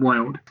back into the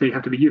wild, so you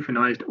have to be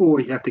euthanized,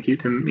 or you have to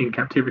keep them in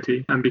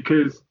captivity. And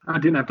because I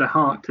didn't have the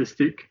heart to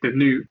stick the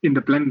newt in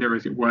the blender,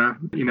 as it were,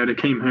 they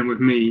came home with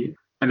me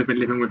and have been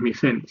living with me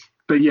since.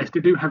 But yes, they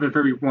do have a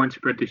very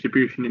widespread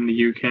distribution in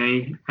the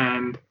UK,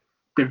 and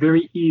they're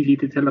very easy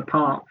to tell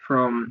apart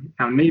from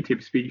our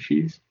native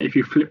species. If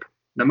you flip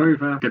them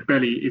over, the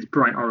belly is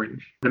bright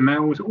orange. The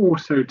males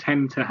also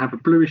tend to have a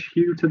bluish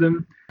hue to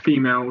them.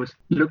 Females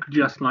look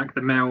just like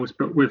the males,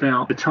 but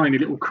without the tiny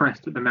little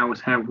crest that the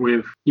males have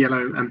with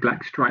yellow and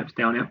black stripes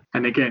down it.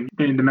 And again,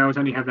 the males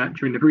only have that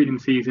during the breeding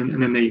season,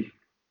 and then they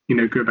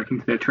go back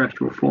into their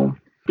terrestrial form.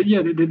 But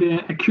yeah,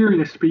 they're a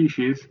curious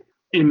species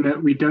in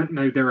that we don't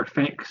know their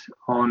effects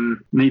on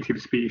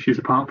native species,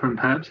 apart from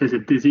perhaps as a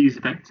disease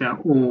vector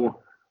or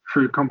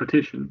through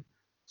competition.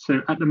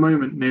 So at the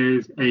moment,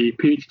 there's a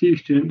PhD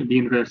student at the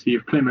University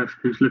of Plymouth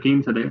who's looking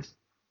into this,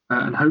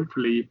 and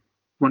hopefully,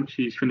 once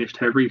she's finished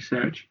her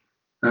research,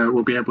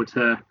 we'll be able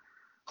to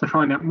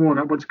find out more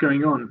about what's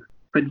going on.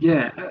 But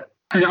yeah,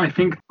 I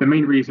think the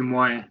main reason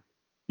why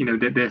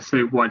that they're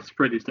so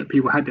widespread is that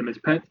people had them as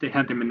pets. They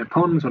had them in the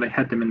ponds or they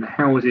had them in the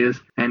houses,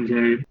 and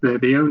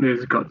the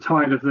owners got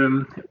tired of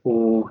them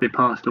or they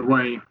passed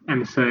away,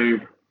 and so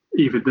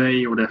either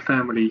they or their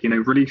family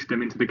released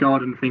them into the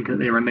garden thinking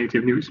that they were a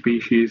native newt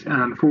species,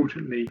 and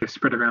unfortunately they're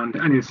spread around,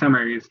 and in some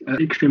areas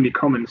extremely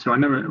common. So I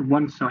know at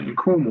one site in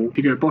Cornwall, if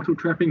you go bottle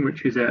trapping,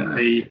 which is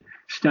a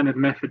standard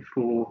method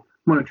for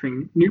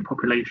monitoring newt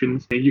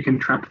populations, you can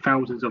trap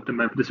thousands of them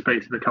over the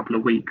space of a couple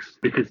of weeks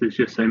because there's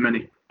just so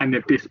many, and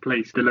they've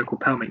displaced the local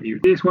palmate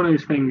newt. It's one of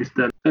those things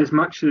that, as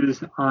much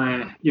as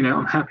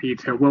I'm happy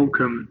to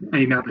welcome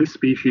another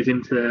species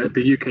into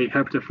the UK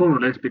habitafauna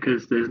list,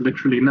 because there's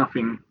literally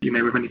nothing. We've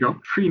only got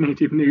 3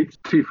 native newts,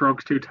 2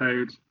 frogs, 2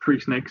 toads, 3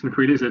 snakes, and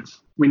 3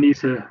 lizards. We need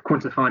to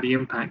quantify the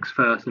impacts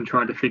first and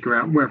try to figure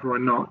out whether or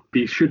not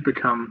these should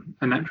become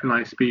a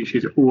naturalised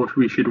species or if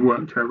we should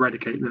work to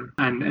eradicate them.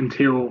 And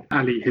until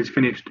Ali has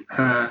finished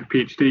her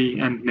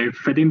PhD and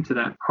fed into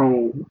that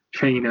whole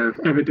chain of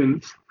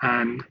evidence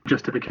and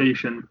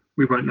justification,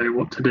 we won't know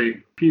what to do.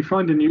 If you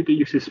find a newt that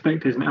you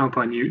suspect is an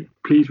alpine newt,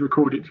 please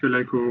record it to your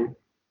local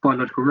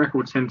biological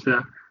record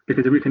centre,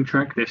 because if we can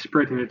track their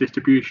spread and their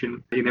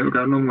distribution, it will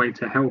go a long way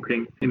to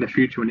helping in the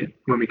future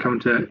when we come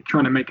to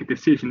trying to make a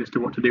decision as to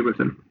what to do with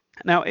them.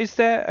 Now, is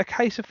there a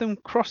case of them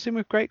crossing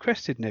with great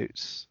crested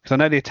newts? Because I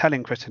know the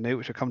Italian crested newt,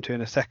 which we'll come to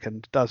in a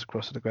second, does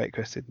cross with the great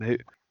crested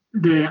newt.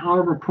 There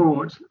are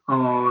reports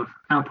of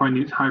alpine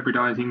newts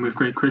hybridising with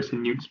great crested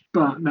newts,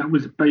 but that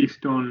was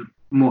based on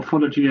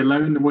morphology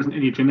alone. There wasn't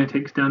any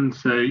genetics done,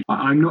 so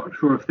I'm not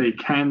sure if they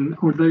can,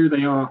 although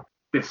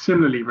they're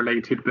similarly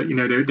related, but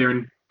they're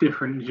in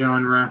different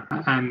genre,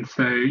 and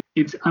so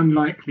it's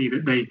unlikely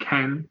that they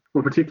can.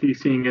 Well, particularly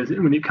seeing as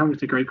when it comes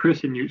to great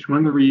crested newts, one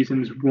of the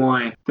reasons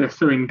why they're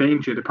so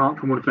endangered, apart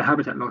from all of the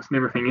habitat loss and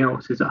everything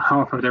else, is that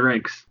half of their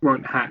eggs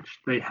won't hatch.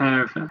 They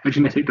have a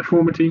genetic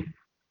deformity,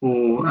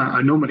 or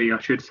anomaly, I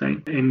should say,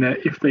 in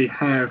that if they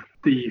have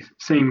the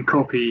same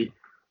copy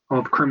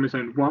of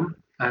chromosome 1,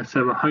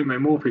 so a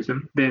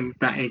homomorphism, then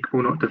that egg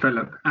will not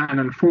develop. And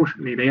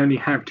unfortunately, they only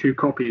have 2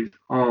 copies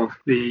of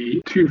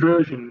the 2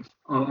 versions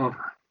of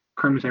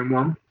chromosome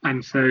 1.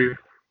 And so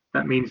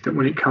that means that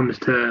when it comes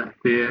to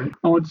the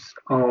odds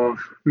of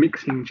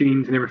mixing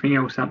genes and everything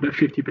else up, that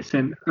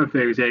 50% of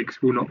those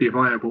eggs will not be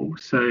viable.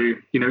 So,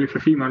 if a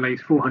female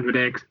lays 400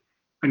 eggs,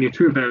 only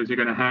 2 of those are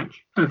going to hatch,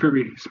 a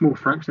very small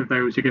fraction of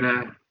those are going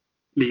to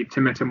lead to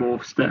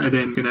metamorphs that are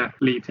then going to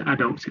lead to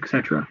adults,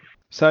 etc.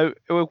 So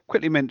we'll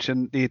quickly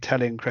mention the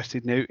Italian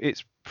crested newt.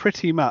 It's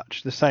pretty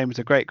much the same as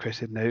a great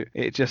crested newt.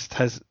 It just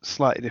has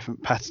slightly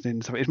different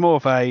patterning. So it's more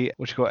of a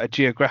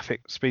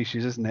geographic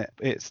species, isn't it?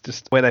 It's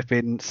just where they've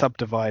been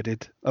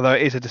subdivided, although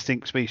it is a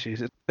distinct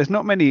species. There's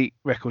not many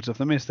records of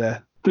them, is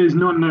there? There's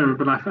not, no,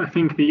 but I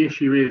think the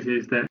issue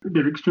is that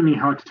they're extremely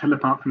hard to tell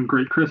apart from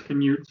great crested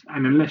newts,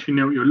 and unless you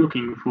know what you're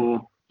looking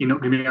for, you're not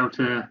going to be able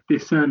to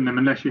discern them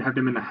unless you have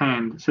them in the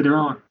hand. So there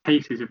are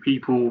cases of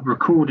people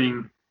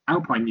recording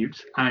alpine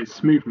newts as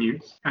smooth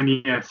newts, and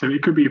so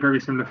it could be a very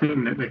similar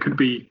thing, that there could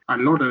be a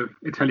lot of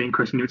Italian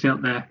crested newts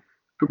out there,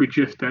 but we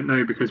just don't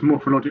know, because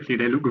morphologically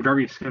they look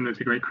very similar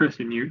to great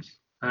crested newts.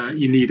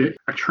 You need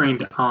a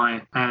trained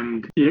eye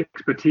and the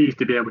expertise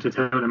to be able to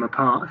tell them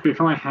apart.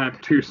 If I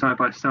had 2 side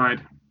by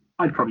side,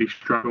 I'd probably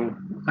struggle,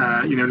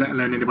 let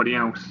alone anybody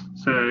else.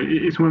 So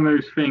it's one of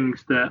those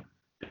things that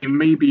it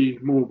may be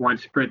more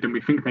widespread than we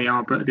think they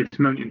are, but at this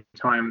moment in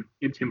time,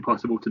 it's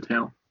impossible to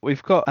tell.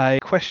 We've got a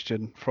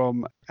question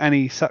from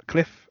Annie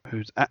Sutcliffe,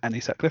 who's at Annie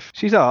Sutcliffe.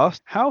 She's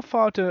asked, how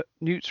far do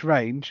newts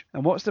range,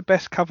 and what's the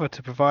best cover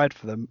to provide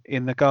for them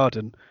in the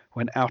garden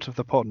when out of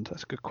the pond?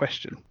 That's a good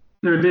question.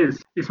 No, it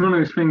is. It's one of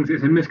those things,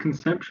 it's a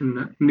misconception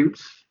that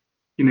newts,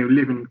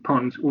 live in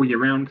ponds all year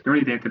round. They're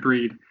only there to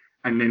breed.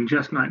 And then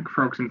just like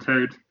frogs and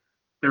toads,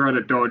 they're out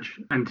of Dodge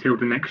until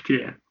the next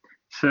year.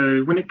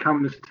 So when it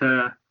comes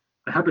to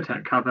the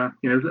habitat cover,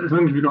 as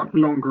long as you've got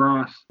long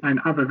grass and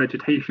other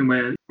vegetation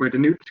where the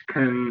newts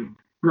can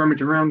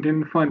rummage around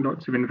in, find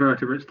lots of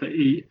invertebrates to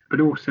eat,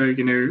 but also,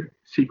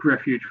 seek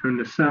refuge from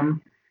the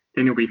sun,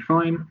 then you'll be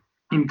fine.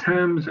 In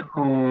terms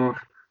of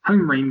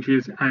home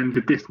ranges and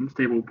the distance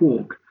they will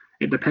walk,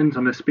 it depends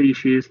on the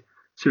species.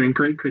 So in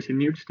great crested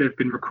newts, they've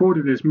been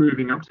recorded as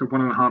moving up to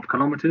 1.5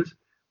 kilometers,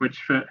 which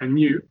for a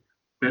newt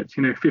that's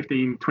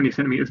 15, 20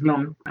 centimeters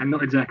long and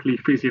not exactly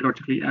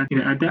physiologically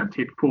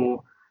adapted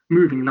for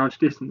moving large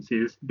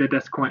distances,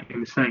 that's quite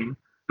insane.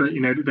 But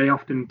they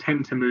often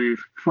tend to move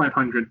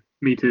 500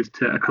 meters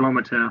to a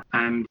kilometer,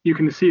 and you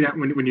can see that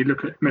when you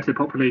look at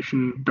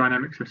metapopulation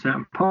dynamics of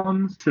certain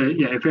ponds. So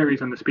it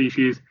varies on the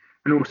species.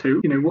 And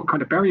also, what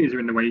kind of barriers are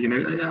in the way?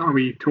 Are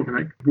we talking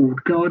like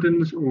walled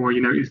gardens, or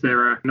is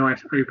there a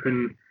nice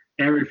open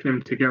area for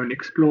them to go and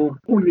explore?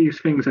 All of these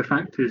things are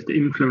factors that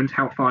influence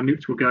how far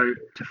newts will go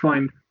to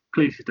find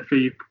places to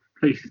feed,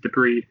 places to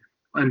breed,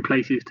 and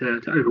places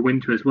to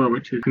overwinter as well,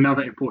 which is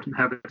another important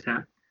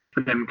habitat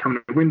for them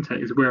coming in winter,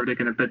 is where they're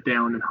going to bed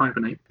down and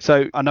hibernate.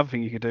 So another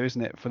thing you could do,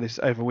 isn't it, for this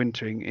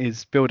overwintering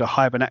is build a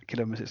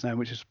hibernaculum, as it's known,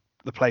 which is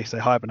the place they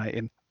hibernate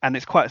in. And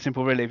it's quite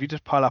simple, really. If you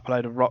just pile up a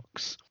load of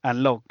rocks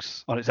and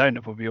logs on its own,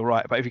 it'll probably be all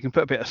right. But if you can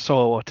put a bit of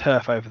soil or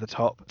turf over the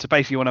top, so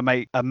basically you want to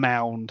make a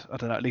mound, I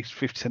don't know, at least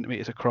 50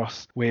 centimetres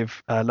across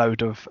with a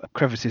load of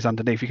crevices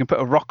underneath. You can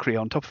put a rockery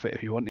on top of it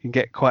if you want. You can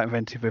get quite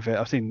inventive with it.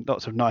 I've seen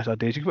lots of nice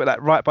ideas. You can put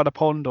that right by the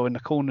pond or in the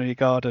corner of your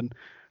garden.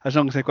 As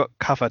long as they've got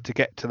cover to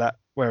get to that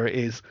where it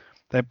is,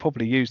 they'll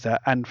probably use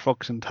that, and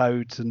frogs and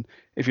toads, and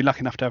if you're lucky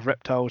enough to have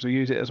reptiles, will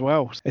use it as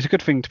well. It's a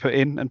good thing to put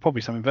in, and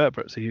probably some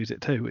invertebrates will use it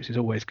too, which is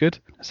always good.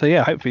 So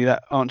yeah, hopefully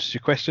that answers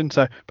your question.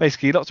 So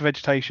basically lots of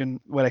vegetation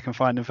where they can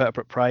find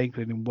invertebrate prey,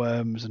 including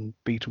worms and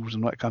beetles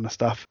and that kind of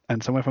stuff,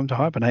 and somewhere for them to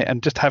hibernate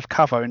and just have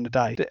cover in the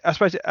day. I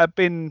suppose it had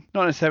been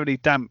not necessarily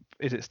damp,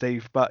 is it,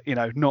 Steve, but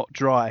not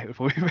dry would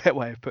probably be a better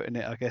way of putting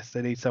it. I guess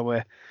they need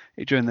somewhere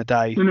during the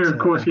day. Of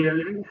course, yeah.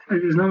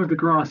 As long as the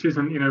grass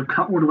isn't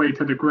cut all the way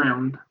to the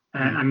ground,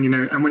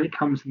 and when it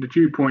comes to the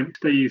dew point, it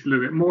stays a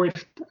little bit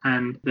moist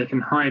and they can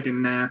hide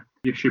in there,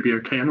 you should be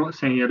okay. I'm not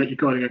saying let your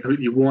garden go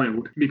completely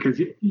wild, because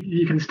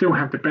you can still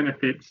have the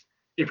benefits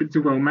if it's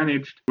well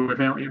managed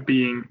without it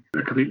being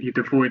a completely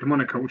devoid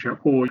monoculture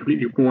or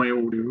completely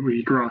wild with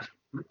your grass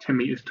 10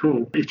 meters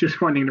tall. It's just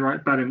finding the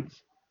right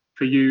balance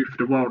for you, for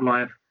the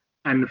wildlife,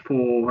 and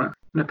for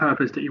the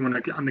purpose that you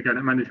want to undergo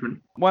that management.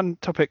 One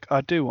topic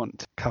I do want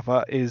to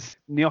cover is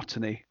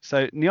neoteny.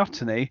 So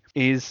neoteny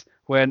is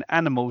where an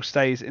animal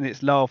stays in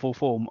its larval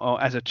form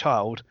or as a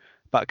child,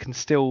 but can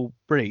still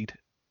breed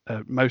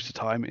most of the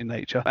time in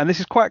nature. And this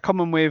is quite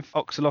common with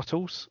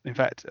oxalotls. In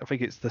fact, I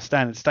think it's the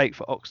standard state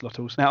for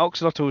oxalotls. Now,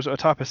 oxalotls are a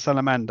type of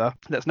salamander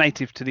that's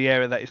native to the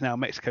area that is now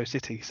Mexico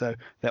City, so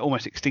they're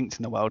almost extinct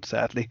in the wild,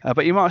 sadly.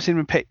 But you might have seen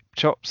them in pet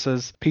shops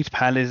as Peter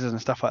Pan lizards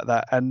and stuff like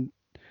that. And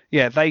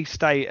yeah, they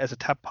stay as a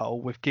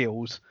tadpole with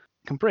gills,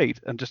 can breed,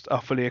 and just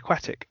are fully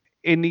aquatic.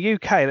 In the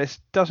UK, this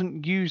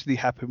doesn't usually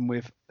happen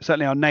with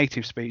certainly our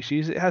native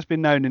species. It has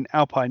been known in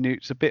alpine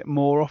newts a bit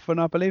more often,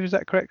 I believe. Is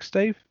that correct,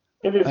 Steve?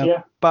 It is,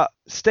 yeah. But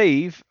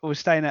Steve was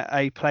staying at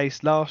a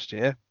place last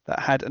year that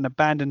had an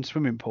abandoned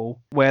swimming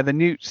pool where the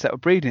newts that were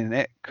breeding in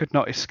it could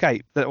not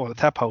escape. Well, the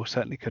tadpoles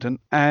certainly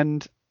couldn't.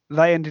 And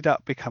they ended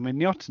up becoming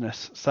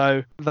neotenous.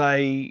 So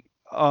they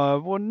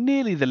were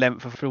nearly the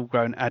length of a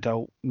full-grown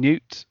adult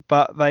newt,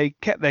 but they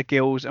kept their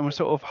gills and were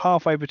sort of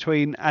halfway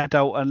between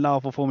adult and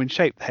larval form in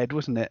shape, the head,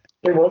 wasn't it?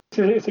 It was.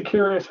 It's a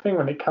curious thing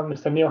when it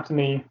comes to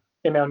neoteny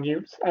in our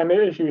newts. And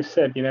as you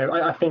said,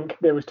 I think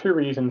there was two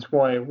reasons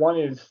why. One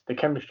is the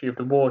chemistry of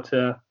the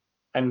water,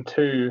 and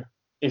two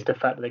is the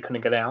fact that they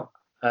couldn't get out.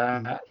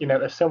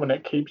 As someone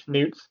that keeps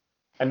newts,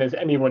 and as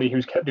anybody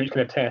who's kept newts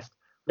can attest,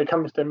 when it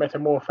comes to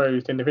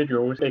metamorphosed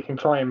individuals, they can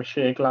climb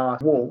sheer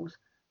glass walls.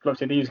 But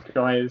obviously these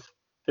guys,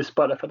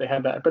 despite the fact they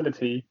had that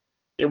ability,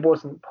 it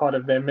wasn't part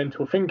of their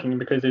mental thinking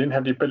because they didn't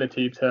have the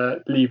ability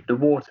to leave the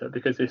water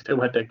because they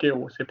still had their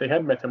gills. If they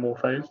had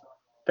metamorphosed,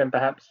 then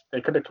perhaps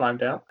they could have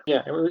climbed out.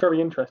 Yeah, it was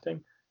very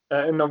interesting.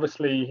 And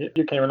obviously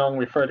you came along,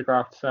 we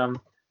photographed some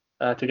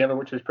together,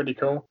 which was pretty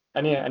cool.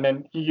 And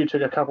then you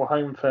took a couple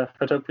home for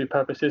photography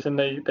purposes, and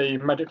they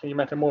magically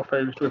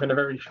metamorphosed within a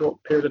very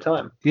short period of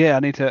time. Yeah, I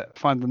need to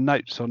find the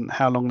notes on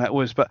how long that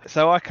was. But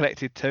so I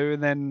collected two,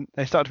 and then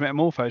they started to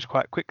metamorphose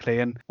quite quickly.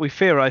 And we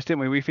theorised,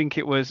 didn't we? We think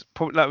it was,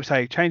 like we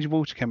say, changing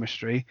water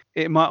chemistry.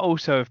 It might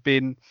also have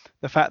been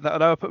the fact that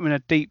although I put them in a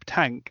deep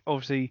tank,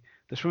 obviously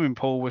the swimming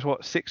pool was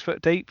 6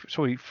 foot deep,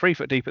 sorry, 3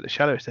 foot deep at the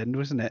shallowest end,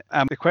 wasn't it?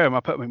 And the aquarium I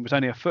put them in was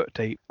only a foot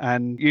deep.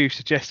 And you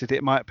suggested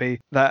it might be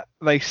that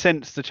they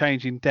sensed the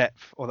change in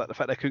depth, or that the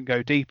fact they couldn't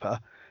go deeper.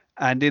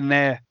 And in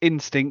their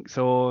instincts,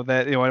 or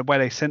their way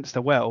they sensed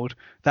the world,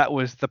 that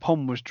was the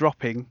pond was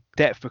dropping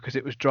depth because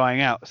it was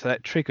drying out, so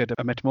that triggered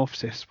a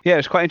metamorphosis. Yeah, it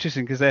was quite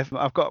interesting because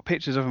I've got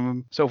pictures of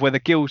them sort of where the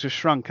gills have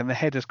shrunk and the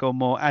head has gone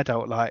more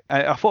adult-like.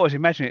 I thought I was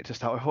imagining it to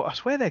start with. I thought, I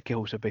swear their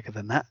gills are bigger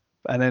than that.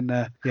 And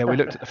then, we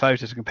looked at the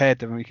photos and compared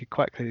them, and we could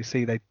quite clearly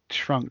see they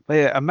shrunk. But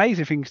yeah,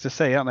 amazing things to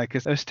see, aren't they?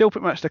 Because they were still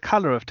pretty much the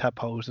colour of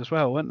tadpoles as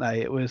well, weren't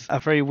they? It was a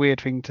very weird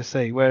thing to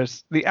see.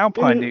 Whereas the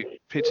alpine newt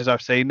pictures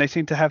I've seen, they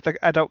seem to have the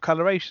adult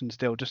coloration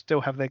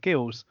still have their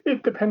gills.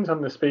 It depends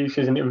on the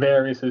species, and it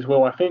varies as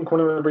well. I think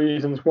one of the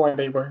reasons why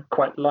they were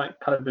quite light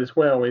coloured as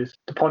well is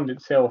the pond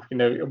itself,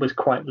 it was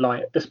quite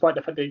light, despite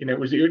the fact that,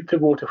 the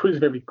water was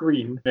very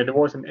green. There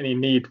wasn't any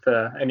need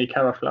for any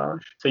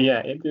camouflage. So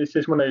yeah, it's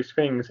just one of those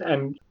things.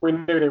 And we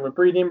knew they were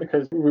breeding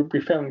because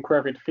we found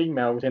gravid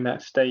females in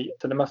that state,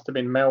 so there must have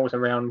been males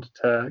around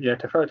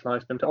to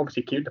fertilise them, to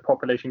obviously keep the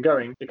population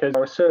going. Because I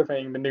was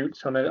surveying the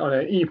newts on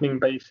an evening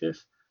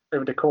basis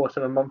over the course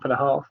of a month and a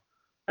half,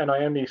 and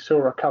I only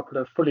saw a couple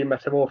of fully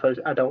metamorphosed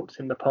adults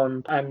in the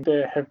pond, and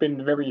there have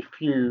been very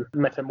few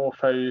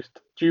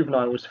metamorphosed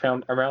juveniles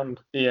found around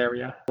the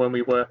area. When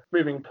we were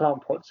moving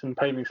plant pots and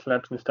paving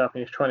slabs and stuff, and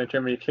he was trying to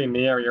generally clean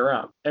the area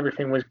up,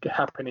 everything was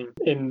happening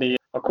in the,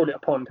 I'll call it a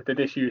pond, the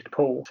disused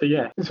pool. So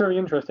yeah, it's very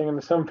interesting, and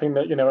it's something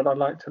that, I'd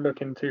like to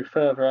look into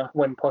further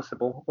when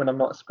possible, when I'm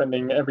not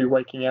spending every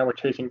waking hour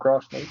chasing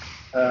grass snakes.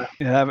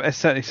 Yeah, it's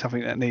certainly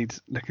something that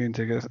needs looking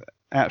into, because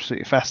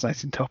absolutely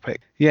fascinating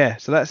topic. Yeah,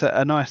 so that's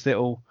a nice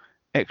little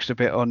extra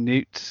bit on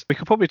newts. We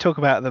could probably talk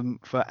about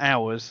them for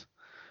hours,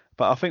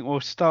 but I think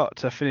we'll start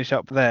to finish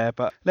up there.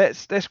 But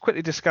let's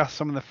quickly discuss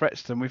some of the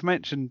threats to them. We've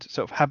mentioned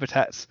sort of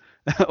habitats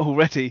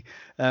already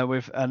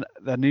with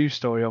the news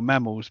story on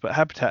mammals, but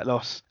habitat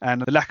loss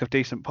and the lack of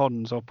decent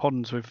ponds, or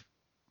ponds with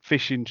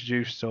fish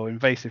introduced or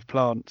invasive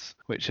plants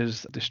which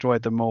has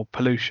destroyed them, or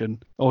pollution,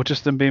 or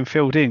just them being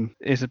filled in,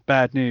 is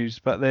bad news.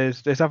 But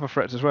there's other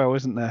threats as well,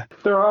 isn't there?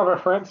 There are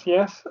other threats,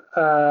 yes.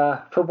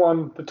 For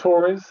one, the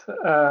Tories.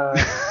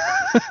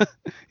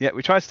 Yeah,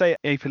 we try to stay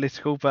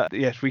apolitical, but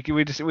yes, we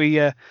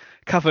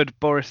covered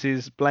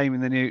Boris's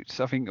blaming the newts.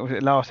 I think was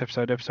it last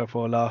episode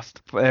 4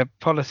 last. Their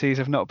policies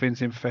have not been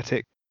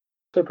sympathetic.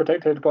 They're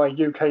protected by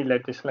UK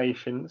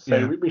legislation,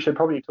 so we should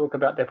probably talk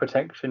about their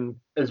protection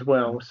as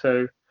well.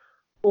 So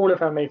all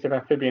of our native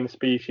amphibian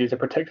species are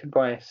protected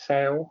by a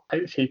sale.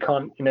 So you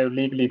can't,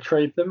 legally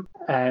trade them.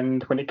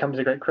 And when it comes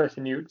to great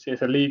crested newts,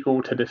 it's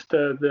illegal to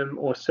disturb them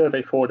or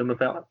survey for them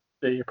without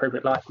the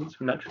appropriate license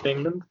from Natural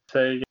England.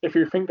 So if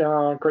you think there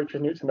are great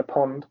crested newts in the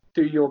pond,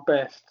 do your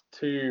best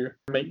to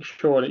make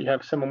sure that you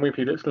have someone with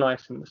you that's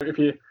licensed. If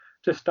you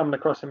just stumble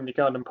across them in your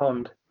garden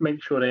pond,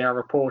 make sure they are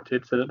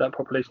reported so that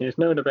population is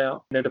known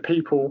about. The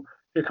people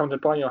who come to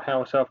buy your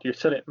house after you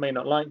sell it may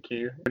not like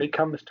you. When it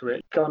comes to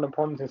it, garden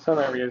ponds in some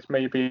areas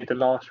may be the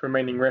last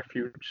remaining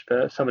refuge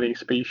for some of these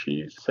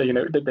species. So,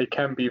 that they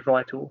can be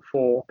vital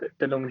for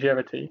the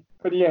longevity.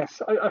 But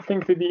yes, I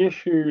think that the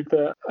issue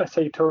that I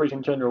say Tories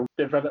in general,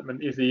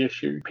 development is the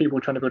issue.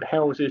 People trying to build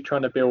houses,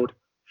 trying to build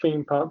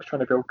theme parks, trying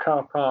to build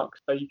car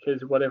parks,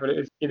 acres, whatever it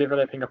is, you're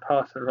developing a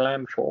parcel of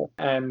land for.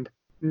 And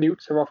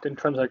newts are often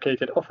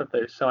translocated off of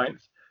those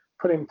sites,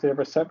 put into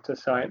receptor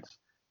sites,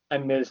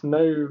 and there's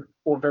no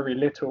or very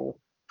little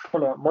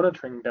follow-up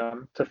monitoring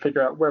done to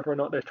figure out whether or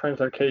not those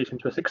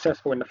translocations were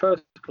successful in the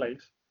first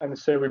place. And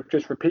so we've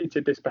just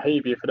repeated this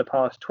behaviour for the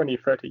past 20,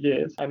 30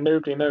 years, and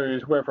nobody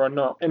knows whether or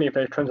not any of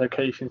those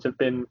translocations have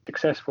been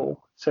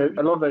successful. So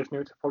a lot of those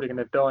newts are probably going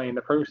to die in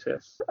the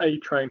process, A,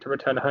 trying to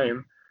return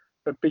home,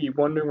 but B,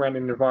 wandering around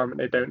in an environment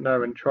they don't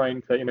know and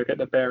trying to, get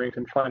their bearings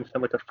and find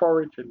somewhere to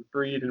forage and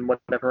breed and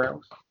whatever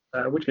else,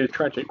 which is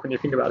tragic when you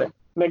think about it.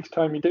 Next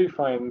time you do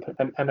find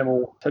an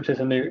animal such as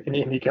a newt in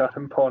your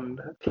garden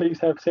pond, please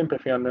have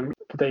sympathy on them.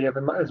 They have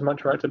as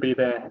much right to be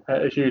there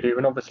as you do.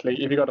 And obviously,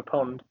 if you've got a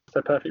pond, it's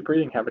a perfect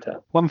breeding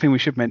habitat. One thing we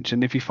should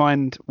mention, if you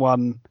find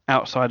one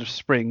outside of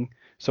spring,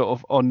 sort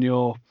of on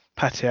your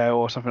patio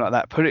or something like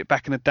that, put it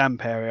back in a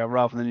damp area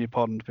rather than your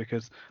pond,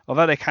 because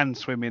although they can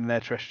swim in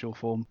their terrestrial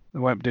form, they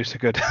won't do so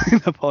good in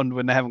the pond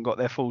when they haven't got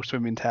their full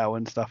swimming towel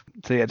and stuff.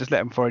 So yeah, just let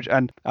them forage.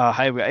 And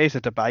here's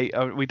a debate.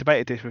 We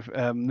debated this with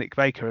Nick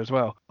Baker as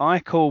well. I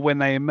call when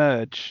they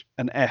emerge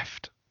an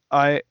EFT.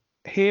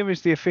 Here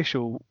is the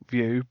official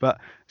view, but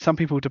some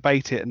people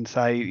debate it and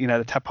say,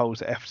 the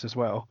tadpoles are EFTs as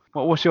well.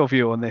 What's your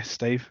view on this,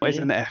 Steve? What is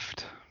an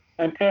EFT?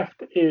 An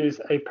EFT is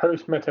a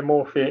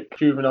post-metamorphic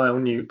juvenile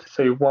newt,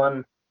 so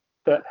one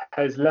that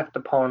has left the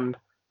pond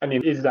and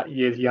is that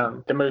year's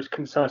young. The most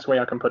concise way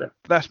I can put it.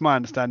 That's my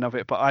understanding of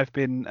it, but I've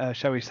been,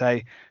 shall we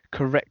say,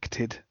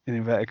 corrected in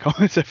inverted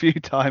commas a few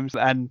times,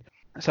 and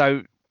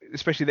so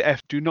especially the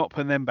F, do not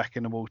put them back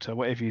in the water,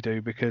 whatever you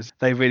do, because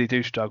they really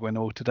do struggle in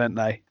the water, don't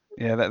they?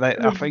 Yeah,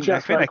 I think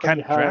they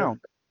can drown,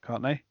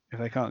 can't they? If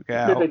they can't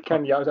get out. They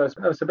can, yeah.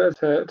 I was about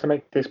to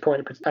make this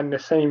point, and the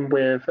same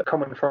with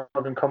common frog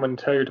and common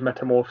toad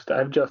metamorphs that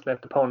have just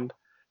left the pond.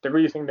 The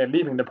reason they're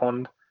leaving the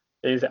pond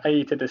is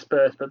A, to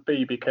disperse, but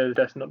B, because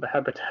that's not the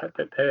habitat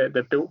that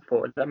they're built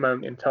for at that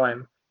moment in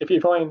time. If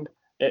you find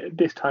at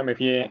this time of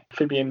year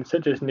amphibians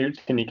such as newts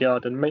in your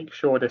garden, make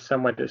sure there's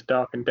somewhere that's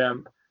dark and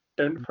damp.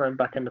 Don't throw them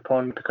back in the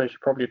pond, because you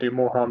probably do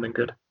more harm than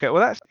good. Okay,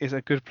 well, that is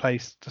a good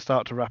place to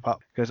start to wrap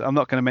up, because I'm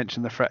not going to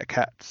mention the threat of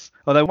cats.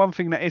 Although one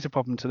thing that is a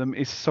problem to them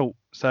is salt.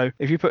 So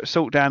if you put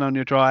salt down on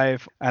your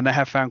drive, and they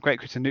have found great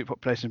crested newt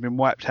populations have been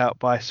wiped out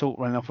by salt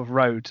running off of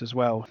roads as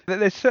well.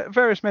 There's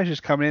various measures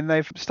coming in.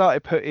 They've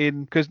started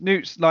putting, because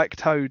newts, like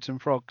toads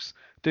and frogs,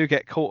 do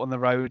get caught on the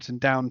roads and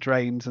down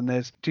drains.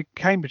 And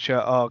Cambridgeshire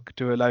ARG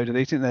do a load of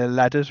these. I think they're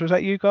ladders. Was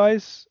that you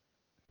guys?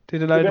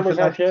 Did a load of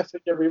ladders? Yes,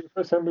 yeah, we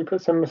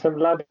put some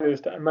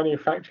ladders that are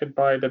manufactured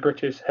by the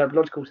British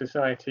Herpetological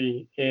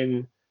Society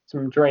in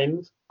some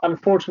drains.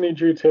 Unfortunately,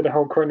 due to the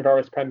whole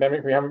coronavirus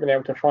pandemic, we haven't been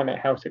able to find out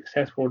how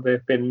successful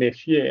they've been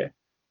this year.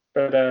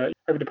 But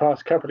over the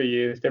past couple of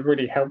years, they've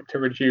really helped to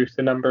reduce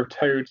the number of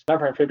toads and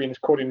other amphibians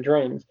caught in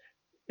drains.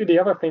 The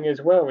other thing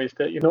as well is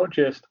that you're not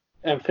just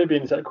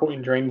amphibians that are caught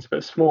in drains,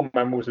 but small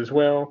mammals as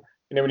well.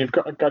 When you've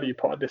got a gully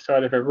pot at the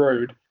side of a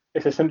road,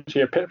 it's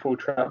essentially a pitfall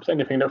trap. So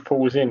anything that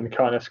falls in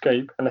can't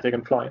escape unless they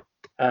can fly.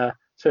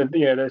 So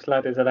those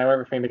ladders allow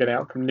everything to get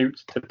out, from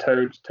newts to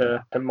toads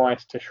to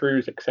mice to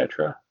shrews,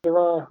 etc. There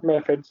are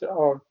methods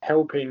of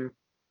helping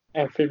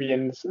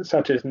amphibians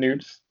such as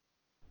newts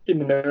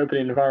in an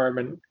urban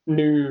environment.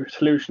 New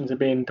solutions are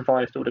being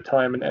devised all the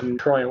time and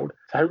trialed.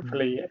 So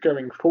hopefully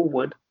going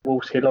forward,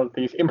 we'll see a lot of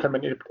these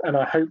implemented, and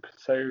I hope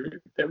so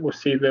that we'll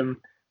see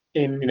them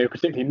in,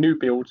 particularly new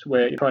builds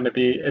where you're trying to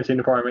be as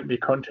environmentally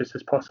conscious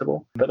as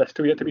possible. But that's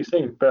still yet to be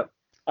seen. But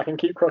I can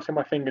keep crossing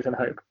my fingers and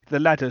hope. The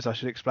ladders, I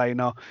should explain,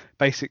 are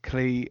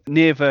basically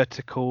near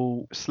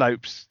vertical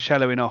slopes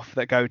shallowing off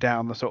that go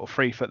down the sort of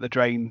 3 foot the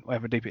drain,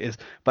 whatever deep it is,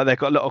 but they've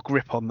got a lot of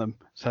grip on them,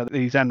 so that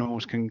these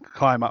animals can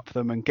climb up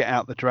them and get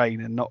out the drain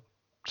and not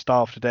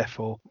starve to death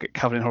or get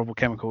covered in horrible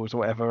chemicals or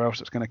whatever else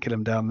that's going to kill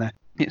them down there.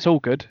 It's all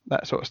good,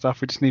 that sort of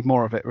stuff. We just need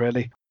more of it,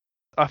 really.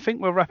 I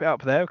think we'll wrap it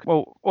up there.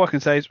 Well, all I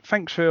can say is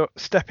thanks for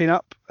stepping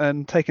up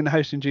and taking the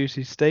hosting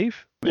duties,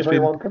 Steve. You're very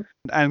welcome.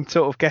 And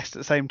sort of guest at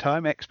the same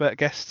time, expert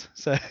guest.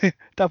 So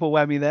double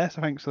whammy there.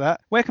 So thanks for that.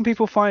 Where can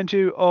people find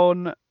you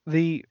on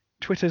the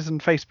Twitters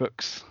and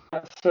Facebooks?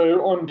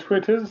 So on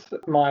Twitters,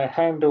 my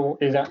handle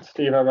is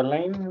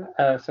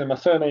 @SteveO'Lain. So my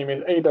surname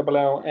is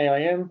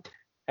ALLAIN.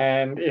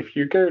 And if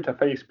you go to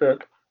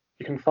Facebook,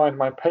 you can find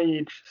my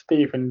page,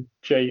 Stephen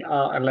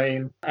J.R.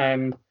 Allain,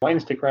 and my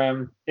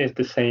Instagram is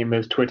the same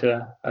as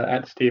Twitter,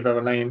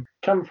 @SteveO'Lain.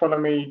 Come follow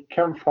me,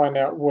 come find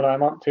out what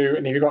I'm up to,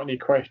 and if you've got any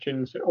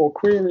questions or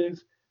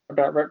queries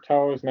about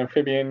reptiles and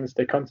amphibians,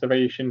 their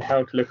conservation,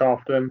 how to look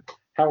after them,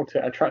 how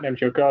to attract them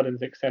to your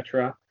gardens,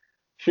 etc.,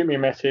 shoot me a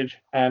message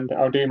and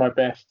I'll do my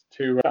best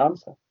to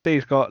answer.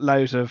 Steve's got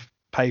loads of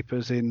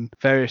papers in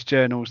various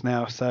journals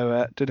now,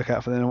 so do look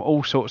out for them,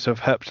 all sorts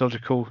of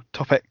herpetological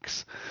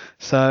topics.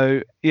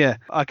 So yeah,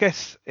 I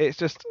guess it's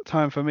just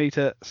time for me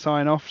to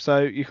sign off.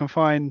 So you can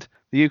find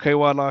the UK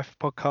Wildlife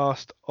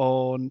Podcast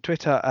on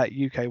Twitter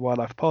 @UK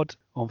Wildlife Pod,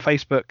 on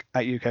Facebook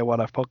 @UK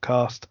Wildlife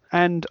Podcast,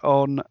 and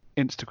on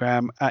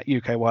Instagram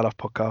 @UK Wildlife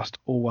Podcast,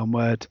 all one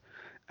word.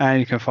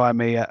 And you can find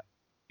me at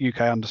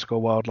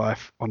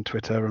UK_wildlife on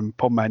Twitter, and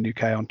Pondman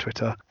UK on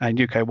Twitter, and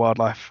UK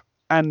Wildlife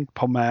and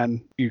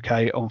Pondman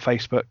UK on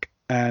Facebook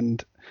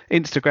and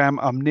Instagram.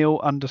 I'm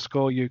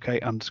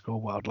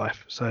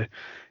Neil_UK_wildlife. So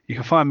you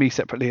can find me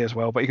separately as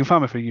well, but you can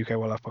find me for the UK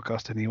Wildlife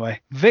Podcast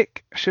anyway.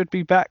 Vic should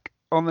be back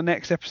on the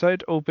next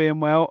episode, all being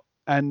well,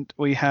 and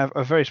we have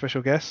a very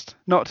special guest.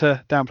 Not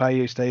to downplay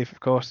you, Steve, of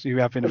course, you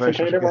have been a very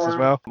special guest as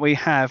well. We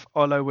have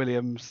Olo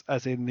Williams,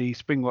 as in the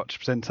Springwatch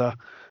presenter,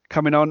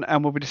 coming on,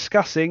 and we'll be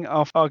discussing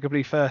our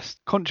arguably first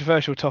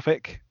controversial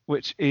topic,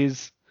 which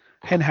is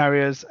hen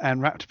harriers and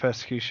raptor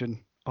persecution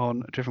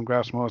on Driven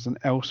Grouse Moors and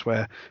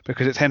elsewhere,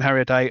 because it's Hen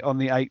Harrier Day on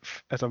the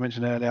 8th, as I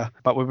mentioned earlier,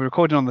 but we'll be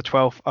recording on the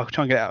 12th. I'll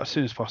try and get it out as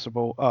soon as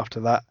possible after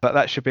that, but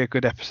that should be a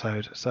good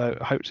episode, so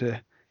I hope to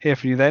hear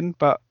from you then.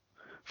 But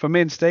from me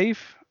and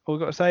Steve, all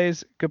we've got to say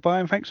is goodbye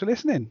and thanks for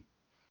listening.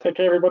 Take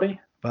care, everybody.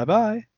 Bye bye.